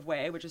authoritative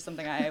way, which is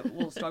something I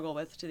will struggle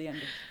with to the end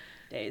of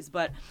days.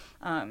 But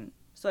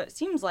so it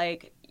seems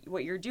like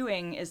what you're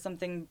doing is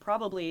something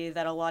probably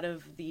that a lot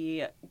of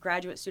the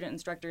graduate student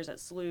instructors at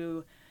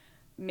SLU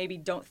maybe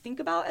don't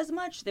think about as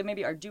much. They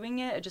maybe are doing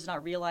it, just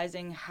not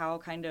realizing how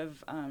kind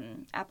of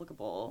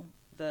applicable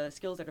the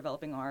skills they're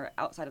developing are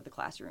outside of the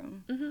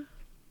classroom. Mm-hmm.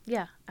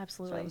 Yeah,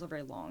 absolutely. So that was a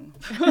very long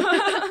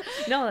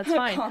no, that's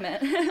fine.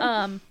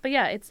 comment. But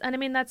yeah,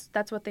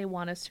 that's what they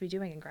want us to be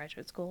doing in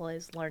graduate school,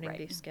 is learning right.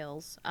 these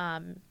skills.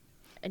 And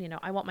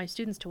I want my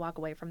students to walk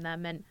away from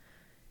them. And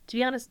to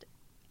be honest,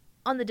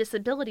 on the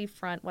disability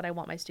front, what I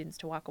want my students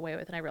to walk away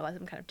with, and I realize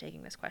I'm kind of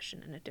taking this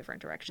question in a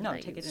different direction than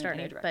you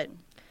started, but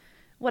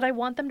what I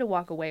want them to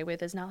walk away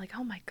with is not like,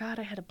 oh my God,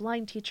 I had a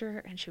blind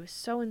teacher and she was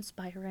so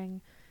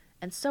inspiring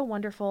and so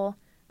wonderful.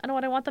 And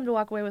what I want them to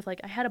walk away with, like,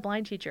 I had a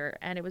blind teacher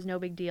and it was no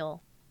big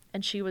deal.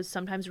 And she was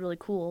sometimes really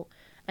cool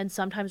and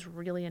sometimes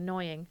really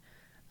annoying.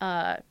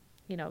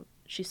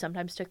 She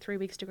sometimes took 3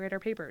 weeks to grade our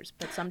papers,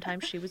 but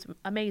sometimes she was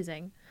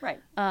amazing. Right.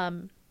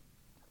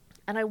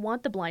 And I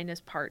want the blindness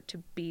part to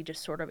be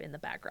just sort of in the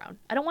background.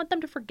 I don't want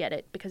them to forget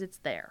it because it's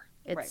there.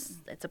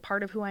 It's a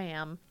part of who I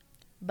am,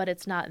 but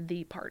it's not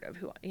the part of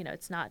who,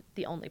 it's not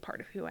the only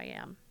part of who I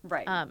am.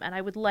 Right. And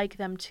I would like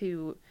them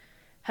to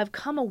have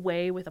come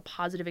away with a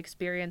positive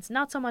experience,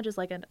 not so much as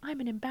like I'm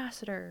an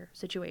ambassador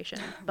situation,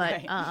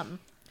 but right.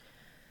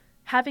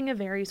 Having a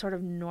very sort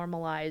of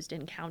normalized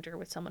encounter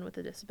with someone with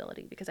a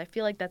disability, because I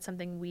feel like that's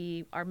something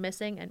we are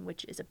missing, and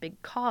which is a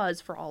big cause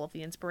for all of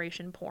the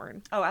inspiration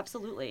porn. Oh,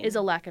 absolutely. Is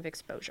a lack of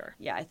exposure.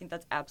 Yeah, I think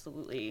that's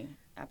absolutely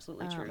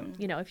true.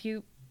 If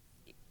you,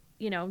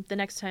 the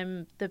next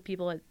time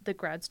the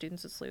grad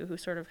students at SLU who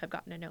sort of have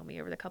gotten to know me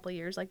over the couple of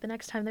years, like the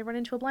next time they run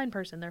into a blind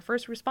person, their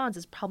first response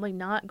is probably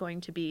not going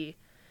to be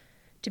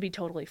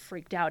totally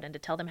freaked out and to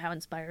tell them how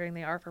inspiring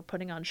they are for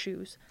putting on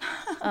shoes.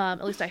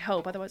 At least I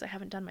hope. Otherwise, I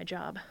haven't done my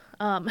job.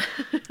 I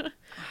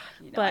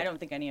don't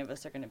think any of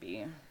us are going to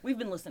be. We've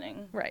been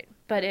listening. Right.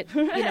 But it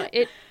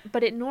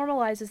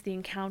normalizes the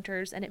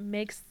encounters, and it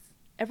makes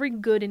every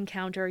good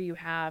encounter you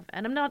have,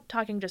 and I'm not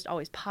talking just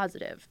always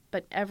positive,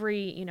 but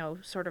every,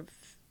 sort of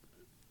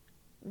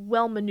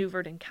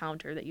well-maneuvered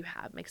encounter that you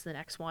have makes the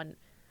next one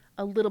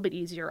a little bit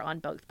easier on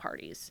both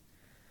parties.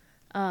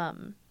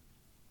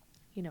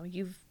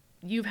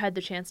 You've had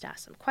the chance to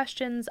ask some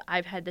questions.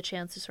 I've had the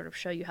chance to sort of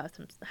show you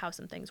how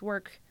some things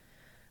work.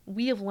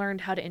 we have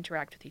learned how to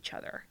interact with each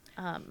other.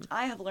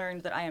 I have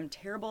learned that I am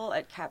terrible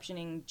at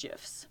captioning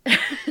GIFs.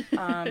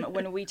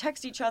 When we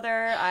text each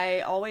other, I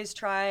always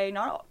try,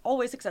 not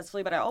always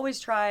successfully, but I always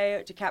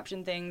try to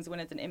caption things when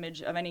it's an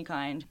image of any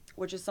kind,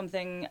 which is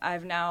something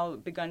I've now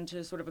begun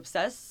to sort of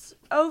obsess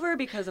over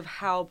because of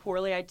how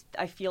poorly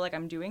I feel like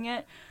I'm doing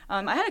it.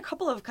 I had a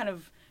couple of kind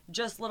of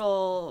just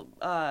little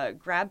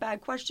grab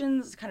bag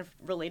questions kind of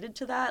related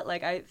to that.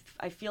 Like,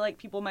 I feel like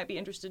people might be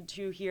interested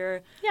to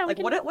hear, like,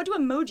 what do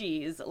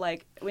emojis,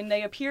 like, when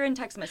they appear in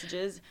text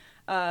messages,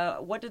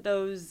 what do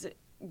those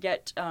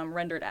get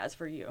rendered as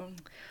for you?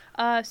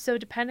 So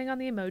depending on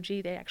the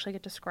emoji, they actually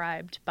get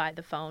described by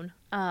the phone,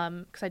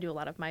 because I do a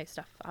lot of my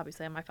stuff,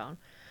 obviously, on my phone.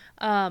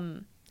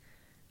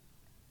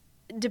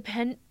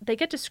 They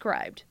get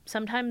described.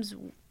 Sometimes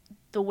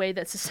the way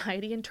that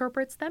society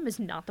interprets them is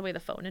not the way the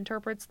phone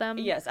interprets them.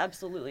 Yes,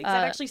 absolutely. Because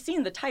I've actually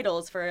seen the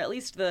titles for at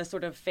least the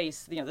sort of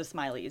face, the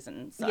smileys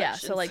and such. Yeah,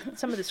 so like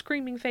some of the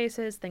screaming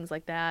faces, things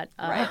like that.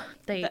 Right.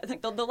 I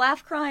think the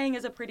laugh crying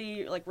is a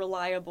pretty like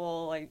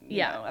reliable, like, you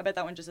know, I bet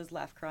that one just says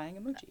laugh crying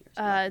emoji or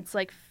something. It's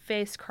like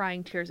face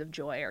crying tears of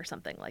joy or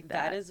something like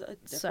that. That is a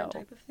different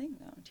type of thing,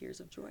 though,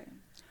 tears of joy.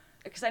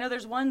 Because I know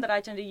there's one that I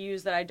tend to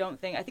use that I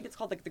think it's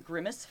called like the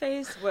grimace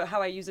face,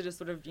 how I use it as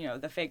sort of,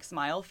 the fake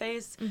smile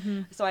face.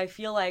 Mm-hmm. So I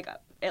feel like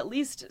at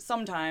least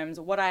sometimes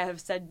what I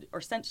have said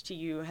or sent to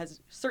you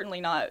has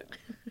certainly not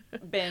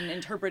been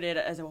interpreted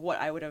as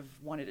what I would have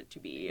wanted it to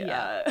be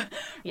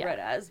read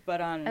as. But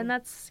and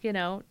that's,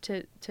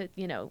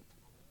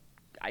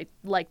 I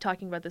like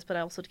talking about this, but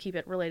also to keep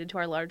it related to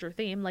our larger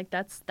theme, like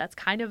that's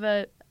kind of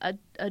a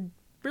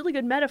really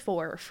good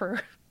metaphor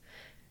for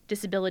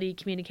disability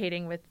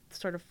communicating with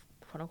sort of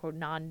quote unquote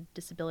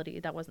non-disability.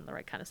 That wasn't the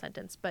right kind of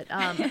sentence, but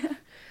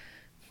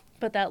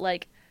but that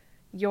like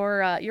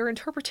your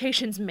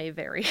interpretations may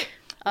vary,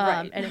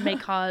 right. and it may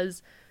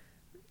cause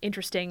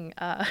interesting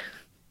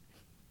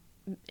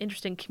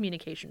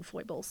communication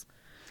foibles.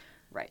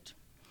 Right.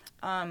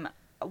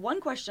 One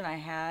question I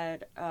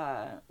had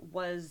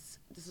was,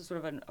 this is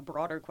sort of a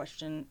broader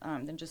question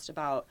than just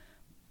about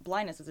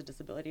blindness as a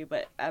disability,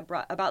 but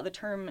about the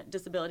term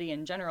disability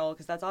in general,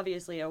 because that's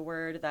obviously a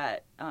word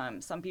that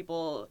some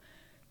people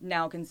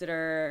now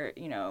consider,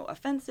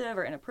 offensive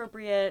or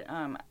inappropriate.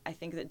 I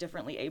think that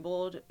differently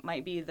abled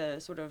might be the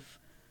sort of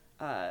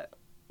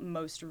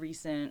most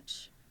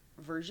recent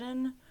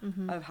version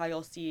of how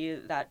you'll see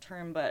that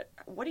term. But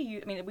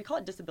we call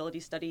it disability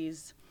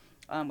studies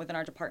within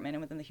our department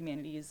and within the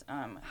humanities.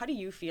 How do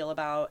you feel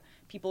about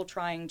people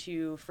trying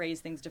to phrase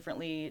things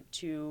differently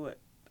to,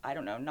 I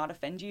don't know, not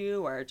offend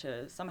you or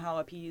to somehow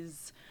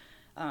appease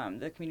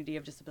the community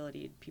of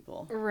disability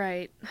people?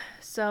 Right.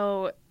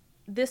 So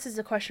this is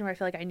a question where I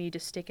feel like I need to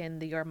stick in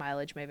the your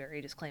mileage may vary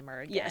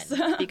disclaimer again. Yes.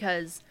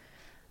 Because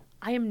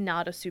I am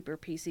not a super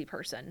PC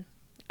person.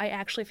 I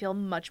actually feel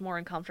much more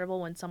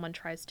uncomfortable when someone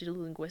tries to do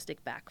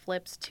linguistic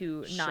backflips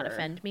to not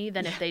offend me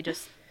than if they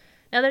just...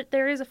 Now,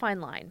 there is a fine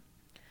line.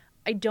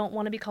 I don't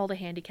want to be called a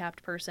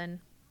handicapped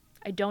person.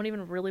 I don't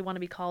even really want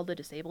to be called a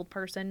disabled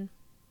person.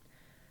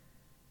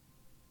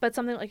 But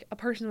something like a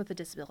person with a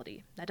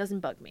disability, that doesn't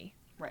bug me.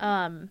 Right.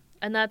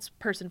 And that's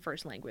person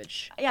first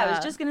language. Yeah, I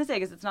was just going to say,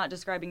 because it's not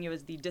describing you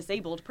as the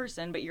disabled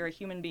person, but you're a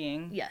human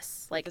being.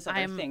 Yes. Like this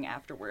other thing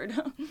afterward.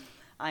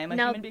 I am a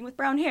human being with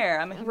brown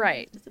hair. I'm a human being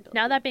with disability.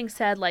 Now, that being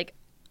said, like,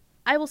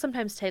 I will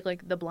sometimes take,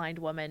 like, the blind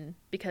woman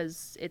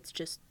because it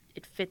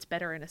fits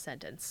better in a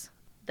sentence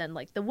than,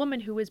 like, the woman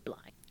who is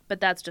blind. But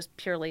that's just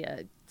purely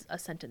a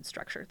sentence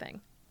structure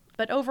thing.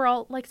 But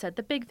overall, like I said,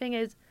 the big thing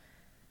is,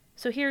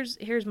 so here's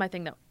my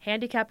thing, though.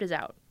 Handicapped is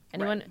out.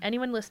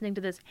 Anyone listening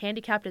to this,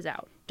 handicapped is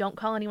out. Don't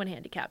call anyone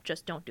handicapped.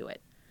 Just don't do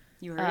it.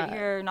 You heard it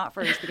here, not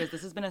first, because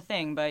this has been a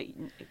thing, but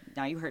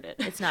now you heard it.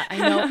 It's not.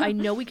 I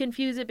know we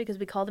confuse it because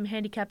we call them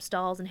handicapped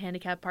stalls and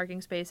handicapped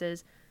parking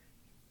spaces.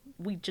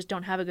 We just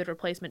don't have a good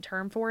replacement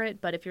term for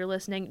it, but if you're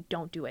listening,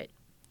 don't do it.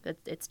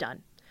 It's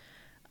done.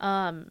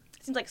 It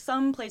seems like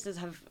some places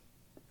have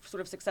sort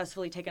of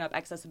successfully taken up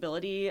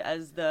accessibility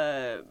as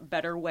the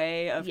better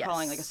way of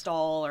calling like a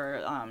stall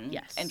or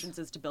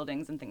entrances to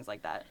buildings and things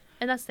like that.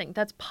 And that's the thing.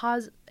 That's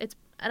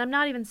and I'm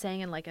not even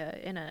saying in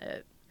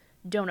a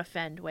don't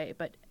offend way,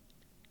 but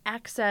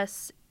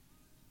access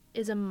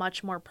is a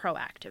much more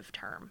proactive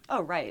term.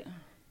 Oh, right.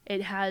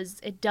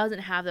 It doesn't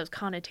have those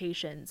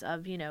connotations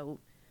of,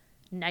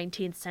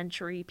 19th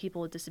century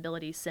people with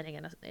disabilities sitting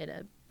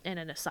in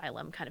an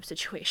asylum kind of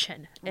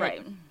situation.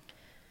 Right.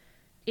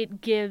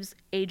 It gives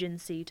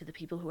agency to the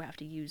people who have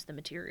to use the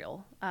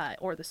material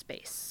or the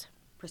space.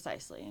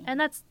 Precisely. And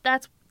that's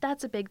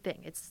a big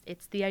thing.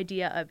 It's the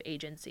idea of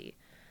agency.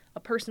 A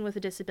person with a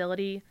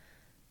disability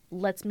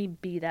lets me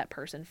be that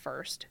person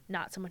first,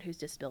 not someone whose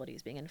disability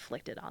is being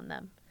inflicted on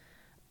them.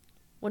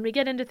 When we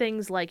get into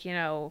things like,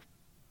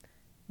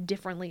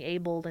 differently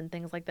abled and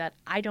things like that,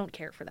 I don't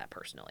care for that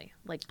personally.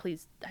 Like,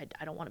 please,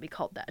 I don't want to be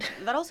called that.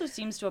 That also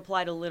seems to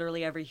apply to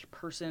literally every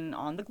person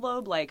on the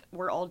globe. Like,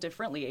 we're all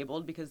differently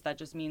abled because that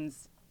just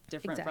means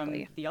different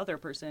Exactly. from the other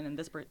person and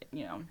this,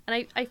 And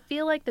I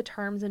feel like the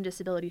terms in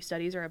disability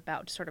studies are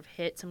about to sort of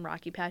hit some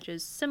rocky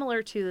patches,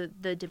 similar to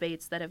the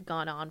debates that have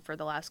gone on for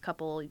the last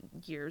couple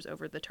years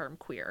over the term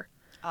queer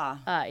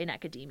in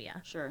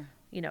academia. Sure.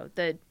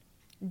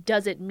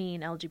 Does it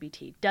mean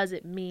LGBT? Does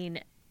it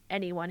mean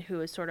anyone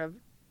who is sort of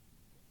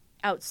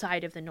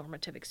outside of the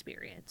normative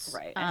experience?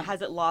 Right. And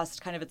has it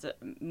lost kind of its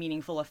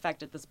meaningful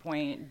effect at this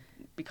point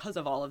because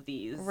of all of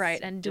these? Right.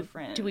 And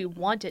different... do we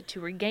want it to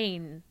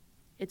regain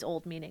its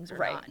old meanings or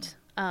right.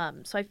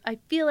 not? So I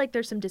feel like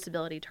there's some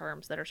disability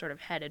terms that are sort of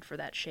headed for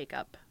that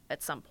shakeup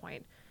at some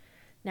point.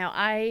 Now,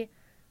 I,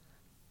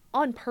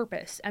 on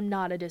purpose, am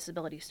not a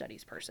disability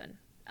studies person.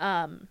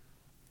 I'm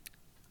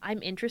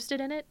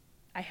interested in it.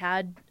 I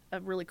had a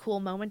really cool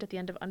moment at the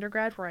end of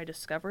undergrad where I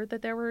discovered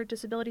that there were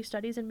disability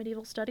studies in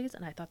medieval studies,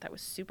 and I thought that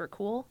was super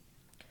cool.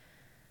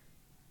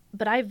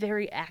 But I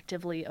very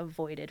actively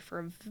avoided for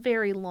a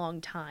very long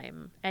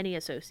time any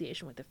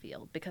association with the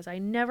field because I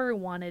never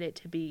wanted it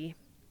to be,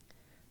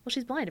 well,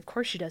 she's blind. Of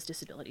course she does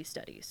disability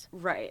studies.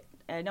 Right.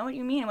 I know what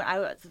you mean.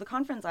 So the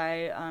conference I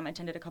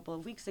attended a couple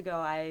of weeks ago,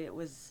 I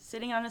was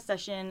sitting on a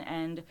session,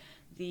 and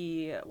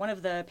one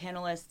of the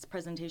panelists'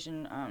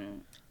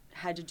 presentation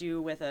had to do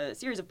with a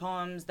series of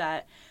poems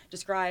that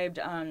described,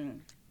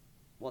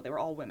 they were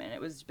all women.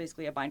 It was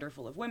basically a binder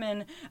full of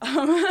women,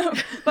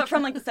 but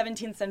from like the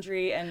 17th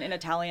century and in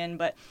Italian.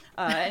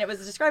 And it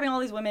was describing all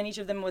these women. Each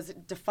of them was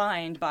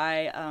defined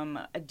by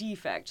a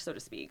defect, so to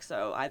speak.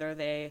 So either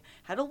they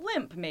had a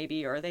limp,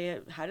 maybe, or they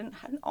had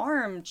an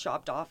arm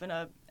chopped off in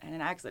an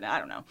accident. I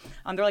don't know.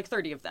 There were like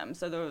 30 of them,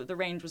 so the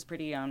range was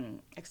pretty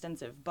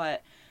extensive.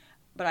 But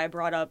I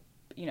brought up,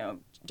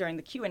 during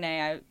the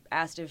Q&A, I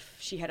asked if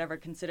she had ever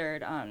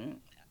considered an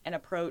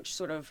approach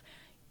sort of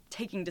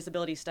taking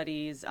disability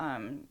studies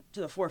to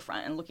the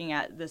forefront and looking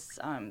at this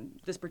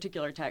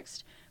particular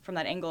text from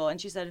that angle. And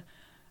she said,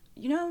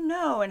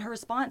 no. And her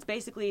response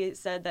basically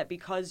said that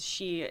because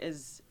she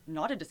is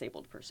not a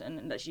disabled person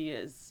and that she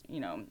is,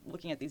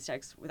 looking at these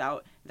texts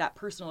without that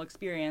personal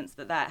experience,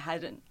 that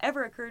hadn't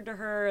ever occurred to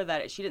her,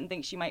 that she didn't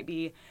think she might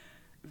be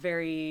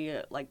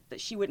that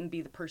she wouldn't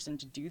be the person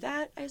to do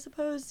that, I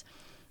suppose.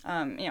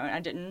 And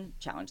I didn't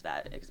challenge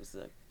that because it was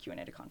a Q&A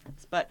at a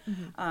conference. But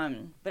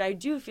I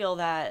do feel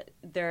that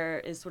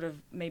there is sort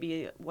of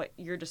maybe what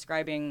you're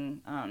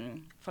describing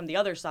from the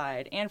other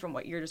side and from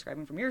what you're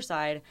describing from your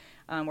side,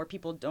 where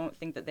people don't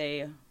think that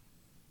they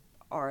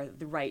are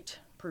the right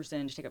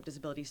person to take up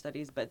disability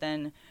studies. But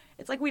then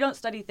it's like we don't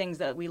study things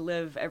that we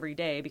live every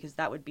day because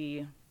that would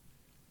be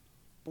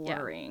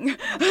boring.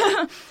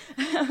 Yeah.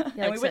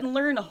 And we wouldn't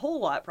learn a whole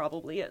lot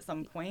probably at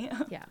some point.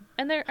 Yeah.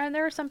 And there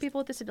are some people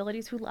with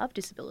disabilities who love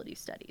disability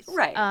studies.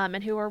 Right.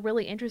 And who are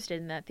really interested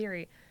in that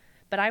theory.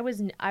 But I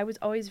was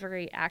always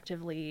very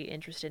actively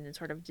interested in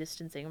sort of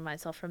distancing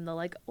myself from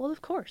the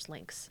of course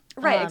links.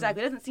 Right,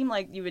 exactly. It doesn't seem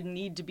like you would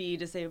need to be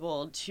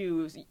disabled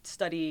to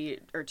study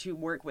or to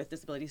work with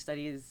disability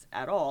studies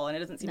at all. And it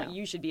doesn't seem like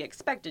you should be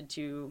expected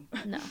to.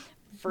 No.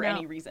 For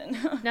any reason.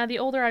 Now, the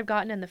older I've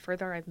gotten and the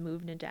further I've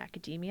moved into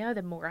academia,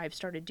 the more I've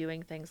started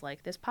doing things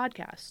like this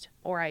podcast.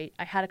 Or I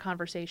had a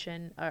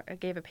conversation, I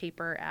gave a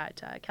paper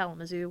at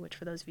Kalamazoo, which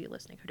for those of you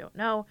listening who don't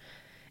know,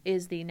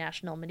 is the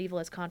National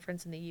Medievalist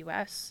Conference in the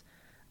U.S.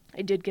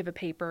 I did give a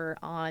paper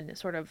on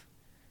sort of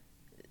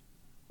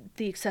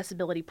the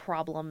accessibility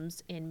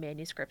problems in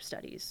manuscript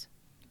studies.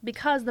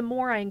 Because the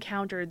more I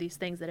encounter these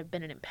things that have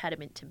been an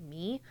impediment to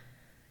me,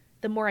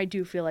 the more I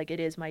do feel like it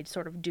is my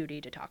sort of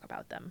duty to talk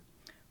about them.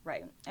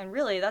 Right. And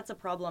really, that's a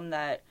problem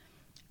that,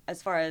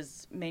 as far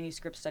as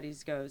manuscript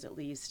studies goes, at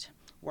least,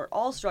 we're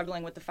all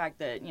struggling with the fact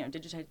that,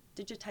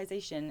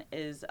 digitization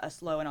is a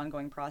slow and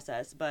ongoing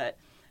process. But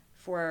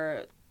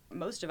for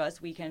most of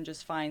us, we can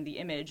just find the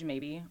image,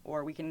 maybe,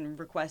 or we can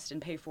request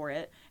and pay for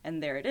it,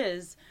 and there it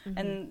is. Mm-hmm.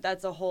 And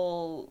there's a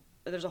whole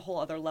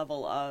other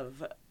level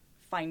of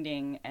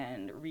finding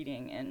and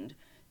reading and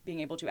being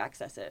able to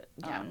access it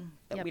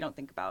that we don't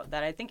think about,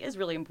 that I think is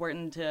really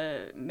important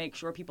to make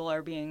sure people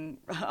are being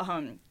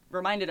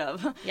reminded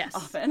of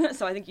often.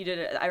 So I think you did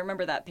it. I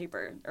remember that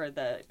paper or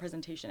the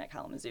presentation at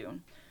Kalamazoo.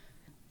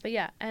 But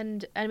yeah,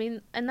 and I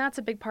mean, and that's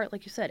a big part,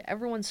 like you said,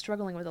 everyone's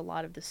struggling with a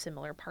lot of the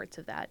similar parts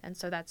of that. And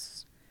so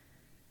that's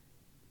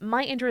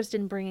my interest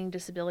in bringing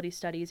disability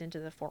studies into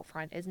the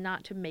forefront is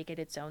not to make it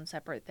its own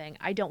separate thing.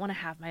 I don't want to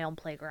have my own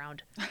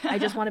playground. I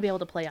just want to be able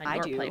to play on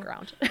your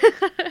playground.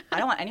 I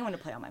don't want anyone to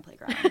play on my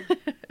playground.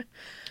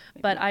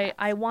 But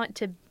I want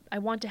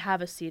to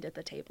have a seat at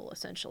the table,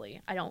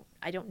 essentially. I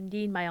don't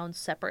need my own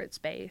separate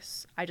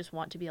space. I just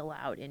want to be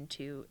allowed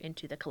into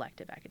the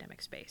collective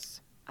academic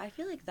space. I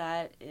feel like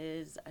that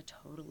is a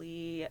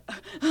totally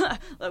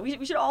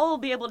we should all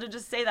be able to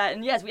just say that,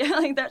 and yes,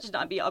 that should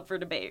not be up for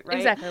debate, right?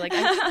 Exactly.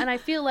 And I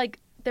feel like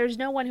there's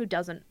no one who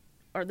doesn't,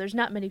 or there's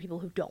not many people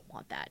who don't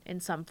want that in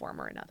some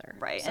form or another.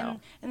 Right. So.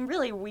 And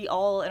really, we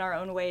all, in our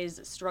own ways,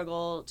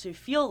 struggle to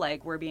feel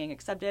like we're being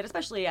accepted,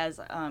 especially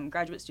as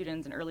graduate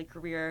students and early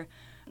career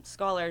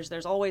scholars.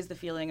 There's always the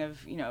feeling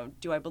of,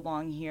 do I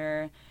belong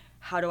here?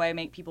 How do I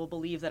make people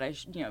believe that I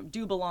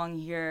do belong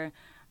here?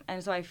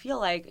 And so I feel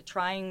like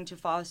trying to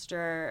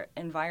foster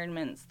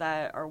environments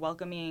that are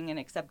welcoming and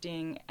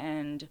accepting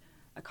and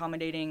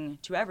accommodating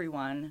to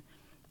everyone,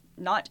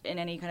 not in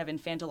any kind of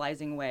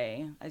infantilizing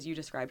way, as you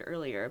described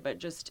earlier, but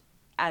just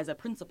as a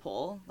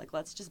principle, like,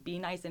 let's just be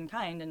nice and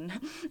kind and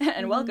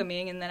and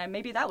welcoming, and then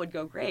maybe that would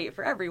go great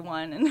for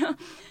everyone. And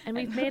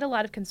we've made a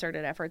lot of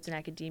concerted efforts in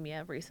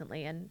academia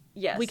recently, and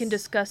yes, we can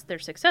discuss their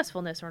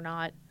successfulness or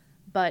not,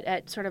 but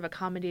at sort of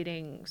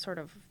accommodating sort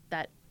of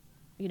that,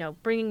 you know,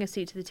 bringing a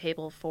seat to the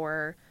table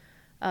for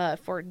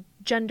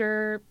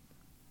gender,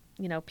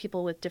 you know,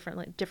 people with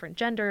different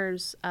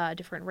genders,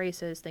 different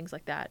races, things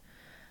like that.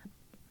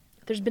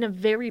 There's been a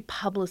very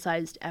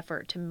publicized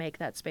effort to make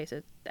that space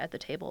at the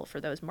table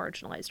for those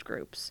marginalized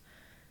groups.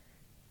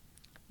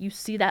 You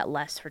see that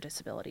less for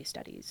disability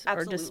studies.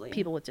 Absolutely. Or just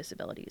people with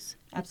disabilities.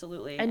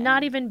 Absolutely. And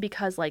not even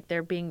because, like,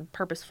 they're being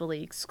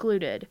purposefully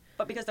excluded.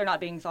 But because they're not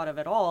being thought of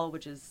at all,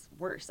 which is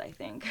worse, I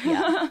think.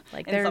 Yeah.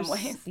 Like, in some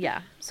ways.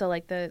 Yeah. So,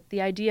 like,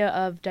 the idea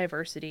of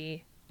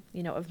diversity,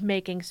 you know, of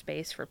making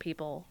space for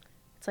people,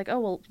 it's like, oh,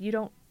 well, you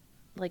don't,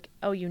 like,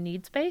 oh, you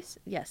need space?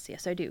 Yes,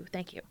 I do.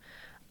 Thank you.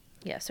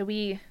 Yeah, so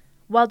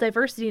while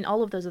diversity in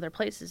all of those other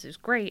places is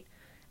great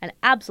and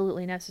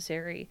absolutely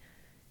necessary,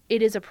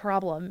 it is a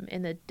problem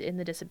in the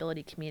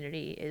disability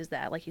community, is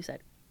that, like you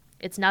said,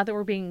 it's not that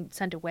we're being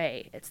sent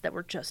away, it's that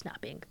we're just not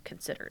being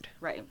considered.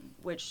 Right,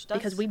 which does...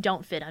 Because we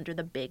don't fit under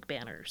the big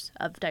banners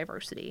of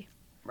diversity.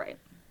 Right.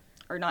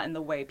 Or not in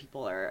the way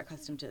people are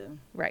accustomed to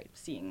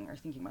seeing or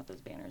thinking about those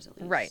banners, at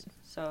least. Right.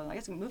 So I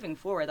guess moving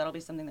forward, that'll be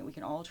something that we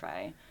can all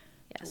try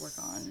to work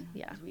on.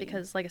 Yeah,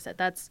 because, like I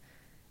said,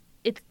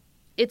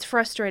 it's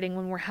frustrating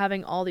when we're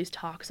having all these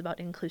talks about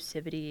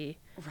inclusivity,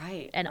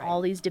 and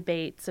all these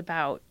debates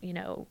about, you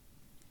know,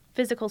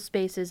 physical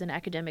spaces and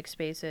academic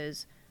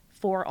spaces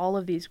for all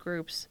of these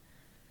groups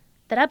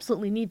that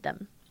absolutely need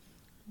them,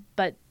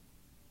 but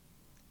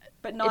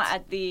not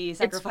at the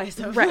sacrifice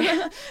of...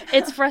 Right.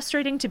 It's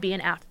frustrating to be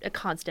a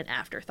constant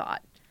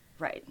afterthought.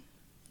 Right.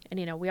 And,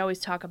 you know, we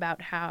always talk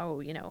about how,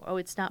 you know, oh,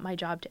 it's not my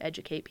job to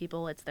educate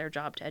people, it's their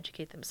job to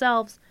educate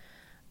themselves.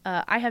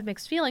 I have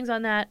mixed feelings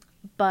on that,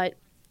 but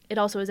it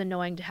also is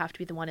annoying to have to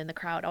be the one in the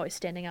crowd always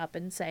standing up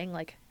and saying,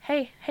 like,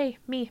 hey,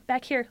 me,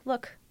 back here,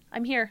 look,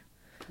 I'm here.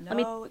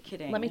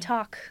 Kidding. Let me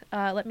talk.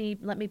 Let me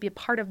be a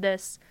part of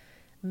this.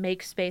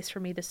 Make space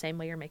for me the same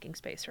way you're making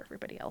space for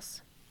everybody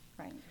else.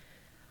 Right.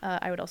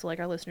 I would also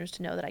like our listeners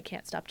to know that I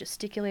can't stop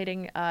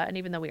gesticulating, and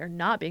even though we are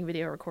not being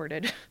video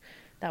recorded,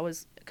 that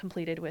was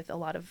completed with a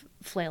lot of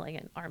flailing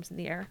and arms in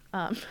the air,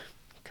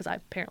 because I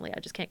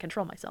just can't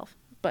control myself.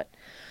 But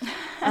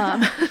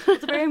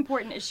it's a very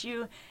important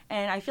issue,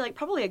 and I feel like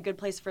probably a good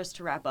place for us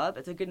to wrap up.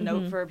 It's a good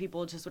note for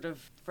people to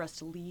for us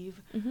to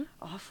leave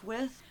off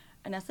with.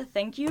 Anessa,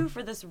 thank you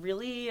for this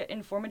really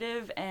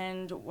informative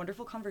and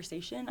wonderful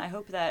conversation. I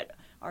hope that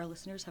our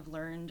listeners have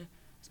learned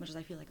as much as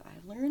I feel like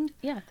I've learned.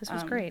 Yeah, this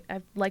was great.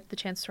 I've liked the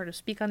chance to sort of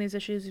speak on these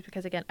issues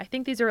because, again, I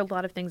think these are a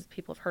lot of things that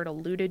people have heard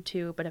alluded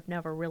to but have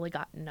never really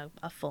gotten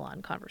a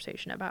full-on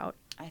conversation about.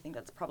 I think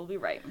that's probably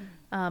right.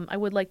 I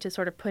would like to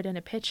sort of put in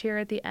a pitch here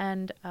at the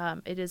end.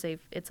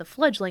 It's a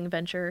fledgling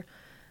venture,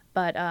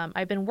 but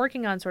I've been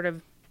working on sort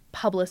of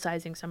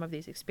publicizing some of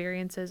these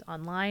experiences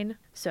online.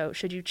 So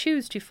should you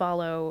choose to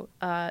follow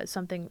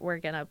something, we're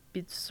going to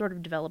be sort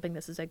of developing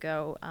this as I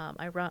go.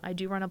 I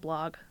do run a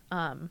blog,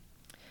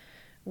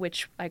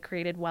 which I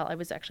created while I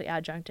was actually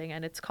adjuncting,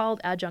 and it's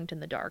called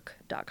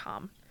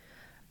adjunctinthedark.com.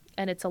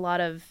 And it's sort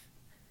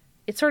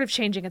of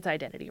changing its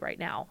identity right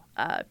now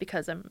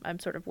because I'm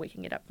sort of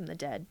waking it up from the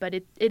dead. But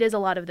it is a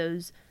lot of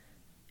those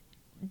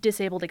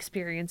disabled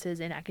experiences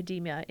in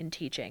academia, in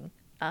teaching,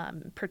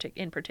 in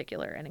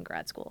particular, and in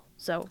grad school.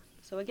 So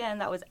again,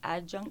 that was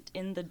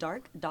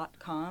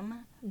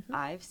adjunctinthedark.com.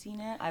 I've seen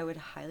it. I would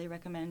highly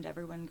recommend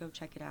everyone go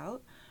check it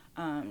out.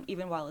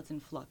 Even while it's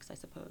in flux, I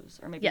suppose.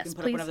 Or maybe you can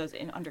put up one of those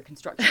under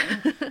construction.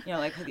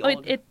 Like the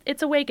old...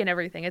 It's awake and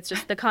everything. It's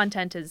just the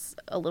content is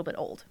a little bit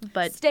old.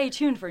 But stay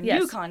tuned for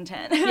new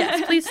content.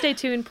 Yes, please stay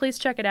tuned. Please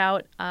check it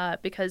out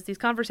because these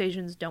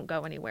conversations don't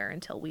go anywhere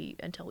until we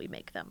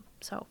make them.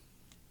 So,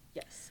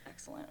 yes,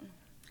 excellent.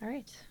 All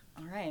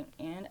right,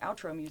 and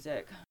outro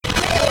music.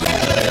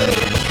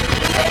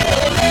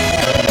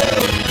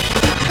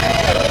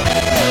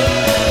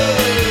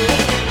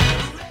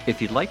 If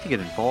you'd like to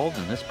get involved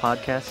in this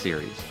podcast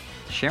series,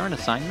 to share an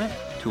assignment,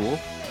 tool,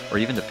 or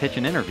even to pitch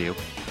an interview,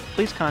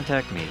 please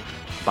contact me,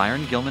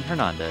 Byron Gilman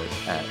Hernandez,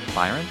 at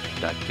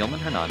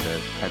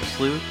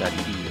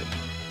byron.gilmanhernandez@slu.edu.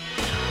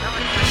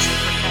 Eloquentia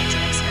perfecta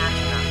ex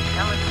machina.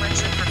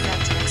 Eloquentia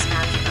perfecta ex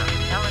machina.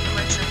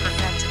 Eloquentia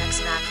perfecta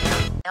ex machina.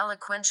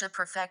 Eloquentia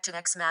perfecta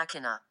ex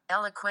machina.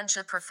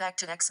 Eloquentia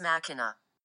perfecta ex machina.